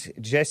excellent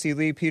Jesse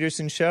Lee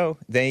Peterson show.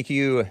 Thank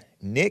you,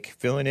 Nick,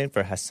 filling in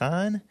for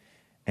Hassan,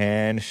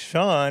 and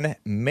Sean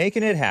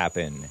making it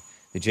happen.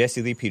 The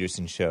Jesse Lee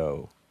Peterson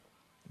show,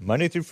 Monday through Friday.